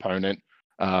physical component,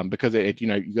 because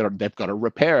they've got to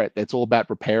repair it. It's all about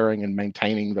repairing and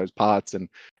maintaining those parts and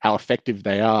how effective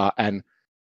they are. And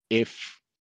if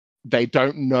they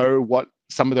don't know what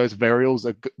some of those variables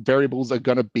are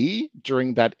going to be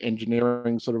during that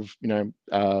engineering sort of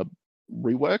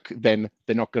rework, then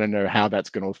they're not going to know how that's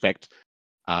going to affect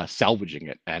salvaging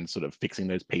it and sort of fixing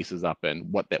those pieces up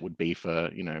and what that would be for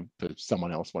for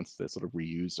someone else once they're sort of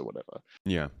reused or whatever.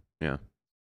 Yeah.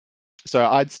 So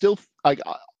I'd still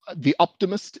the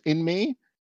optimist in me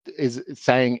is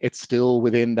saying it's still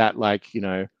within that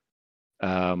 19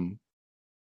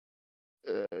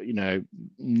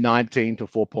 to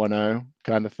 4.0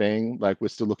 kind of thing. Like, we're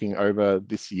still looking over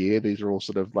this year. These are all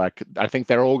sort of like, I think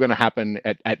they're all going to happen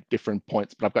at different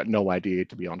points, but I've got no idea,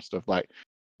 to be honest, of like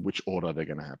which order they're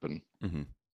going to happen.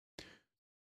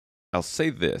 I'll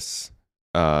say this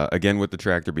again with the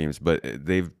tractor beams, but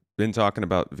they've been talking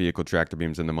about vehicle tractor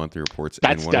beams in the monthly reports.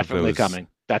 That's definitely coming.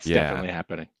 That's definitely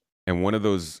happening. And one of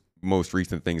those most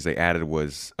recent things they added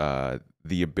was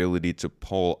the ability to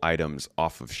pull items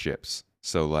off of ships.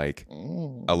 So like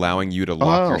allowing you to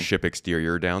lock your ship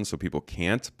exterior down so people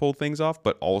can't pull things off,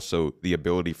 but also the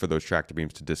ability for those tractor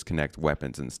beams to disconnect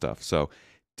weapons and stuff. So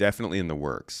definitely in the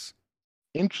works.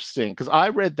 Interesting, because I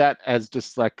read that as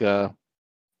just like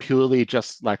purely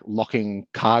just like locking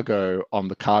cargo on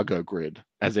the cargo grid,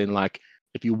 as in like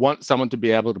if you want someone to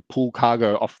be able to pull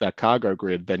cargo off that cargo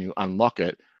grid, then you unlock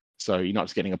it. So you're not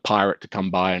just getting a pirate to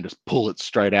come by and just pull it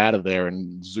straight out of there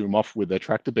and zoom off with their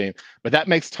tractor beam. But that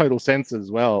makes total sense as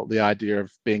well. The idea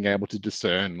of being able to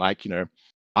discern, like,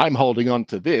 I'm holding on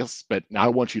to this, but I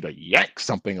want you to yank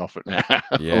something off it now.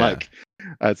 Yeah. Like,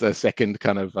 as a second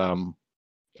kind of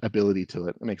ability to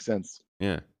it. It makes sense.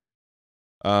 Yeah.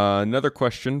 Another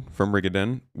question from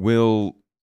Rigaden. Will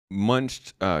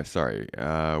munching a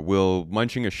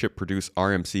ship produce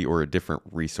RMC or a different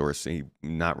resource?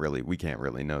 Not really. We can't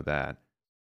really know that.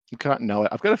 You can't know it.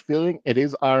 I've got a feeling it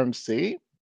is RMC,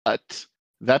 but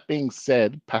that being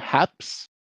said, perhaps,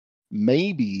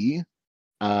 maybe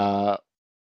the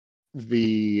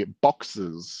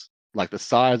boxes, like the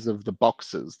size of the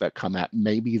boxes that come out,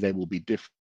 maybe they will be different.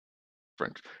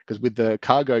 Because with the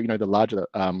cargo, the larger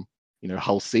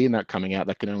Hull C and that coming out,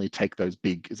 that can only take those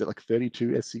big, is it like 32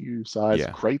 SCU size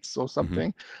crates or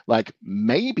something? Like,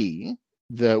 maybe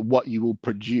what you will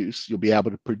produce, you'll be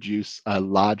able to produce a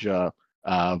larger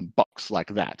box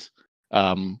like that.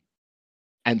 And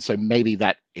so maybe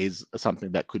that is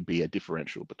something that could be a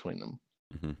differential between them.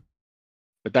 Mm-hmm.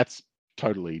 But that's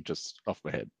totally just off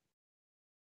my head.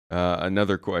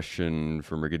 Another question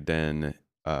from Rigaden.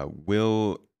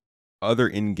 Will other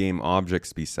in-game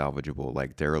objects be salvageable,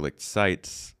 like derelict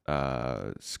sites,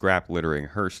 scrap littering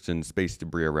Hurston, space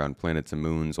debris around planets and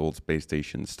moons, old space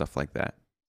stations, stuff like that?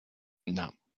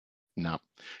 No,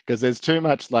 because there's too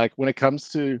much, like when it comes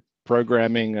to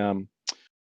programming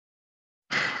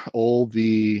all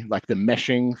the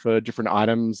meshing for different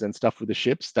items and stuff with the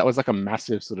ships, that was like a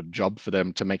massive sort of job for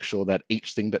them to make sure that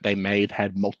each thing that they made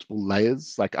had multiple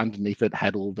layers, like underneath it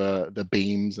had all the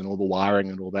beams and all the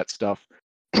wiring and all that stuff.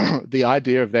 The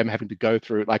idea of them having to go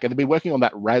through, like, and they've been working on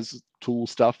that Raz tool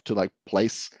stuff to like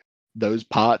place those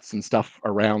parts and stuff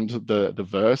around the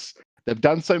verse. They've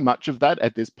done so much of that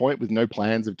at this point with no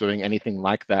plans of doing anything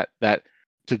like that, that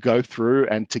to go through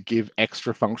and to give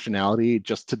extra functionality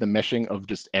just to the meshing of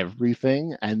just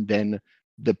everything, and then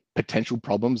the potential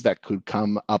problems that could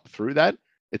come up through that,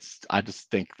 I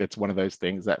just think that's one of those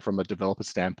things that from a developer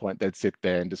standpoint, they'd sit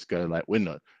there and just go like, we're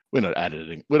not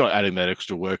adding that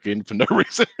extra work in for no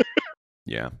reason.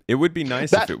 Yeah, it would be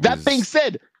nice if it was. That being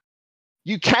said,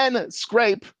 you can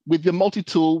scrape with your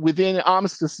multi-tool within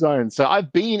Armistice Zone. So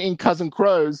I've been in Cousin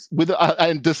Crows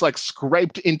and just like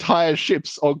scraped entire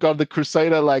ships. Oh god, the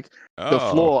Crusader, like the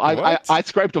floor. I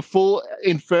scraped a full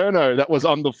Inferno that was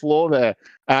on the floor there.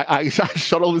 I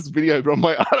shot all this video, but I'm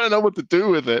like, I don't know what to do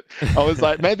with it. I was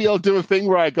like, maybe I'll do a thing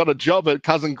where I got a job at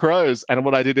Cousin Crows. And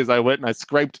what I did is I went and I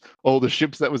scraped all the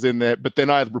ships that was in there, but then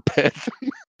I repaired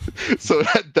them. So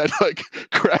that like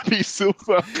crappy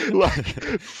silver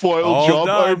like foil all job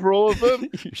done. Over all of them.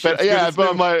 But yeah,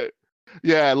 but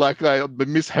I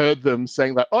misheard them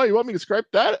saying like, oh, you want me to scrape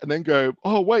that? And then go,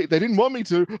 oh wait, they didn't want me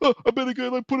to. Oh, I better go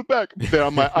like put it back. Then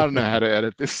I'm like, I don't know how to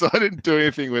edit this, so I didn't do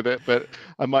anything with it. But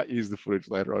I might use the footage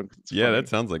later on. Yeah, funny. That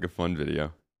sounds like a fun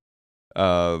video.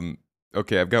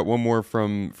 Okay, I've got one more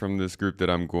from this group that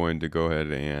I'm going to go ahead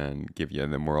and give you,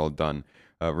 and then we're all done.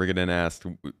 Rigaden asked,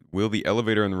 will the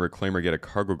elevator and the reclaimer get a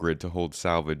cargo grid to hold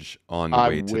salvage on the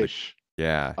way to wish.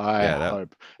 I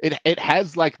hope. It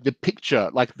has like the picture,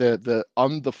 like the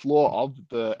on the floor of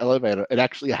the elevator, it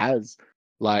actually has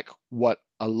like what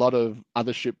a lot of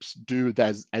other ships do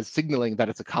as signaling that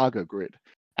it's a cargo grid.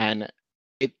 And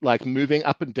it like moving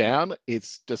up and down,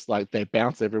 it's just like they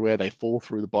bounce everywhere, they fall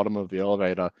through the bottom of the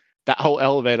elevator. That whole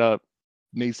elevator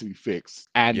needs to be fixed.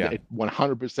 And it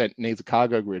 100% needs a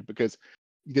cargo grid, because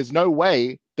there's no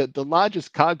way that the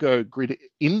largest cargo grid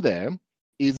in there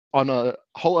is on a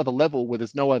whole other level where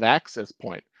there's no other access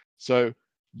point. So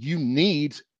you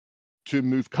need to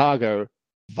move cargo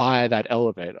via that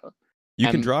elevator. You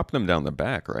can drop them down the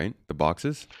back, right? The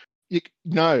boxes? You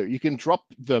can drop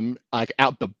them like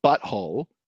out the butthole,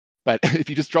 but if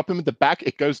you just drop them at the back,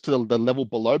 it goes to the level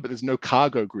below, but there's no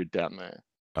cargo grid down there.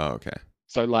 Oh, okay.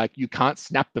 So like you can't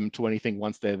snap them to anything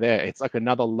once they're there. It's like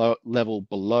another level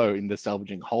below in the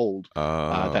salvaging hold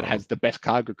that has the best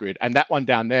cargo grid. And that one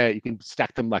down there, you can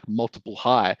stack them like multiple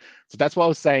high. So that's why I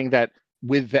was saying that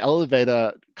with the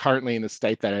elevator currently in the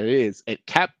state that it is, it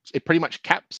pretty much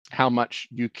caps how much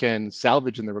you can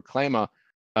salvage in the reclaimer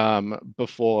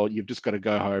before you've just got to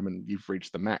go home and you've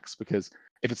reached the max. Because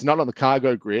if it's not on the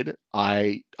cargo grid,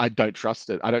 I don't trust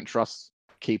it. I don't trust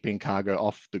keeping cargo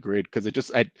off the grid, because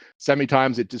so many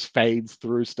times it just fades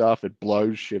through stuff, it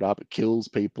blows shit up, it kills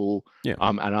people.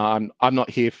 And I'm not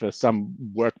here for some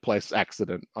workplace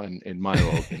accident in my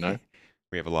world, you know.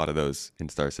 We have a lot of those in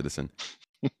Star Citizen.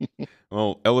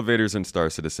 Well, elevators and Star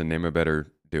Citizen, name a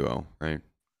better duo, right?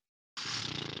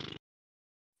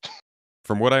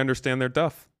 From what I understand, they're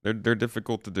tough. They're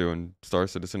difficult to do, and Star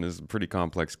Citizen is a pretty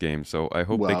complex game, so I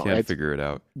hope they can figure it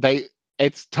out.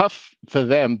 It's tough for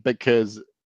them because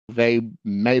they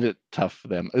made it tough for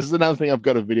them. This is another thing I've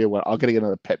got a video where I'll get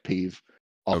another pet peeve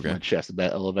off my chest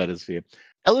about elevators here.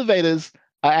 Elevators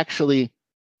are actually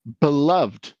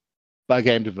beloved by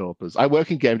game developers. I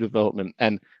work in game development,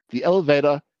 and the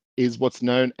elevator is what's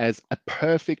known as a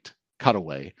perfect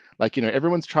cutaway. Like, you know,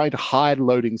 everyone's trying to hide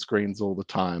loading screens all the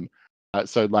time.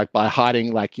 So like by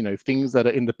hiding like, you know, things that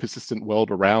are in the persistent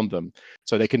world around them,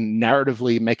 so they can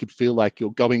narratively make it feel like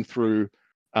you're going through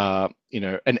you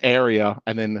know, an area,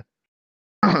 and then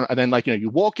like, you know, you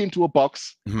walk into a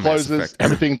box, closes,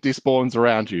 everything despawns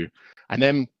around you, and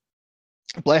then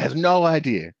player has no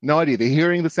idea. They're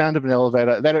hearing the sound of an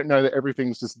elevator. They don't know that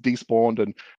everything's just despawned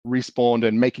and respawned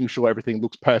and making sure everything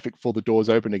looks perfect before the doors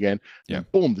open again. Yeah.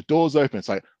 And boom, the doors open. It's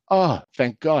like, oh,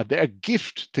 thank God. They're a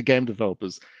gift to game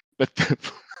developers. But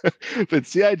But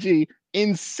CIG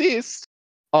insist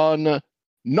on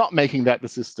not making that the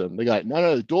system. They're like,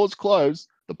 no, the door's closed.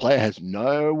 The player has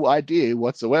no idea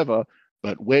whatsoever,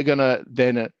 but we're going to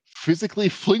then physically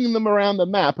fling them around the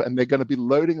map, and they're going to be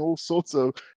loading all sorts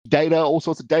of data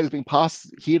is being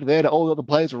passed here to there to all the other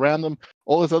players around them,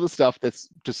 all this other stuff that's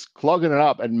just clogging it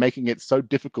up and making it so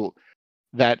difficult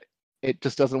that it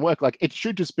just doesn't work. Like, it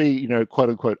should just be, quote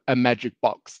unquote, a magic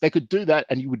box. They could do that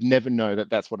and you would never know that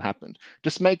that's what happened.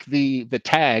 Just make the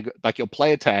tag, like your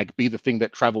player tag, be the thing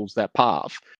that travels that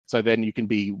path. So then you can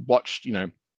be watched,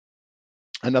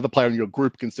 another player in your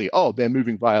group can see, oh, they're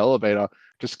moving via elevator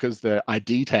just because the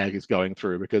ID tag is going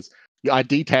through, because the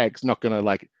ID tag's not going to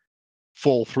like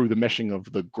fall through the meshing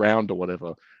of the ground or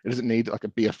whatever. It doesn't need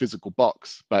be a physical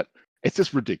box, but it's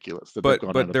just ridiculous.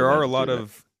 But there are a lot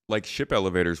of like ship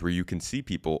elevators where you can see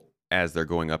people as they're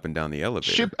going up and down the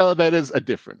elevator. Ship elevators are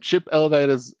different. Ship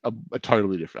elevators are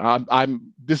totally different.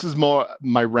 This is more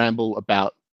my ramble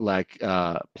about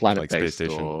planet-based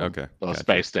or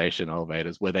space station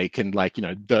elevators, where they can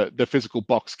the physical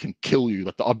box can kill you,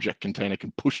 like the object container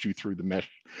can push you through the mesh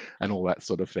and all that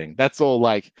sort of thing. That's all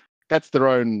that's their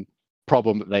own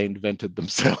problem that they invented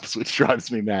themselves, which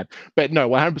drives me mad. But no,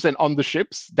 100% on the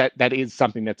ships, that is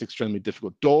something that's extremely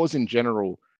difficult. Doors in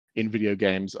general in video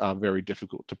games are very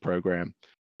difficult to program.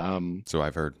 So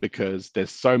I've heard, because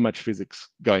there's so much physics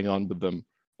going on with them.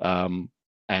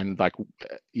 And that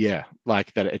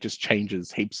it just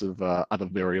changes heaps of other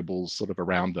variables sort of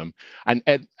around them. And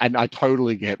I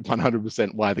totally get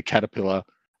 100% why the Caterpillar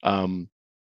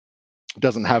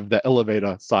doesn't have the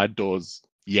elevator side doors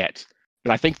yet.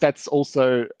 But I think that's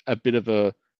also a bit of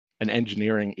an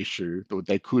engineering issue.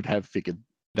 They could have figured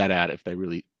that out if they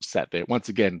really sat there. Once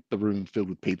again, the room filled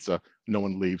with pizza, no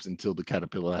one leaves until the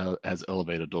Caterpillar has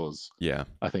elevator doors. Yeah.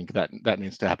 I think that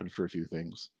needs to happen for a few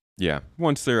things. Yeah,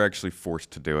 once they're actually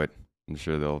forced to do it, I'm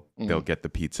sure they'll get the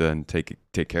pizza and take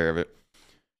care of it.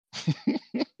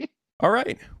 All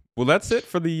right. Well, that's it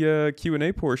for the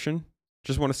Q&A portion.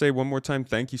 Just want to say one more time,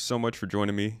 thank you so much for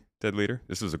joining me, Dead Leader.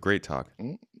 This was a great talk.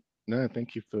 No,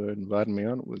 thank you for inviting me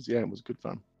on. It was good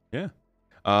fun. Yeah.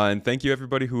 And thank you,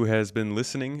 everybody who has been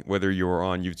listening, whether you're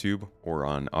on YouTube or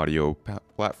on audio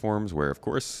platforms, where, of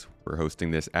course, we're hosting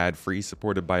this ad-free,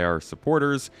 supported by our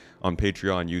supporters on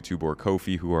Patreon, YouTube, or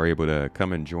Ko-fi, who are able to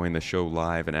come and join the show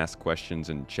live and ask questions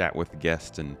and chat with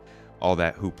guests and all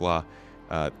that hoopla.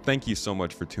 Thank you so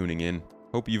much for tuning in.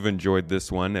 Hope you've enjoyed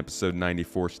this one, episode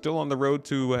 94. Still on the road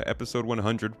to episode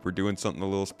 100. We're doing something a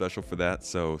little special for that,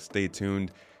 so stay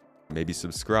tuned. Maybe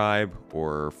subscribe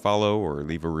or follow or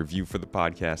leave a review for the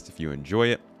podcast if you enjoy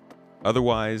it.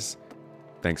 Otherwise,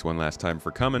 thanks one last time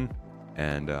for coming,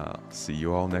 and see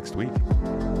you all next week.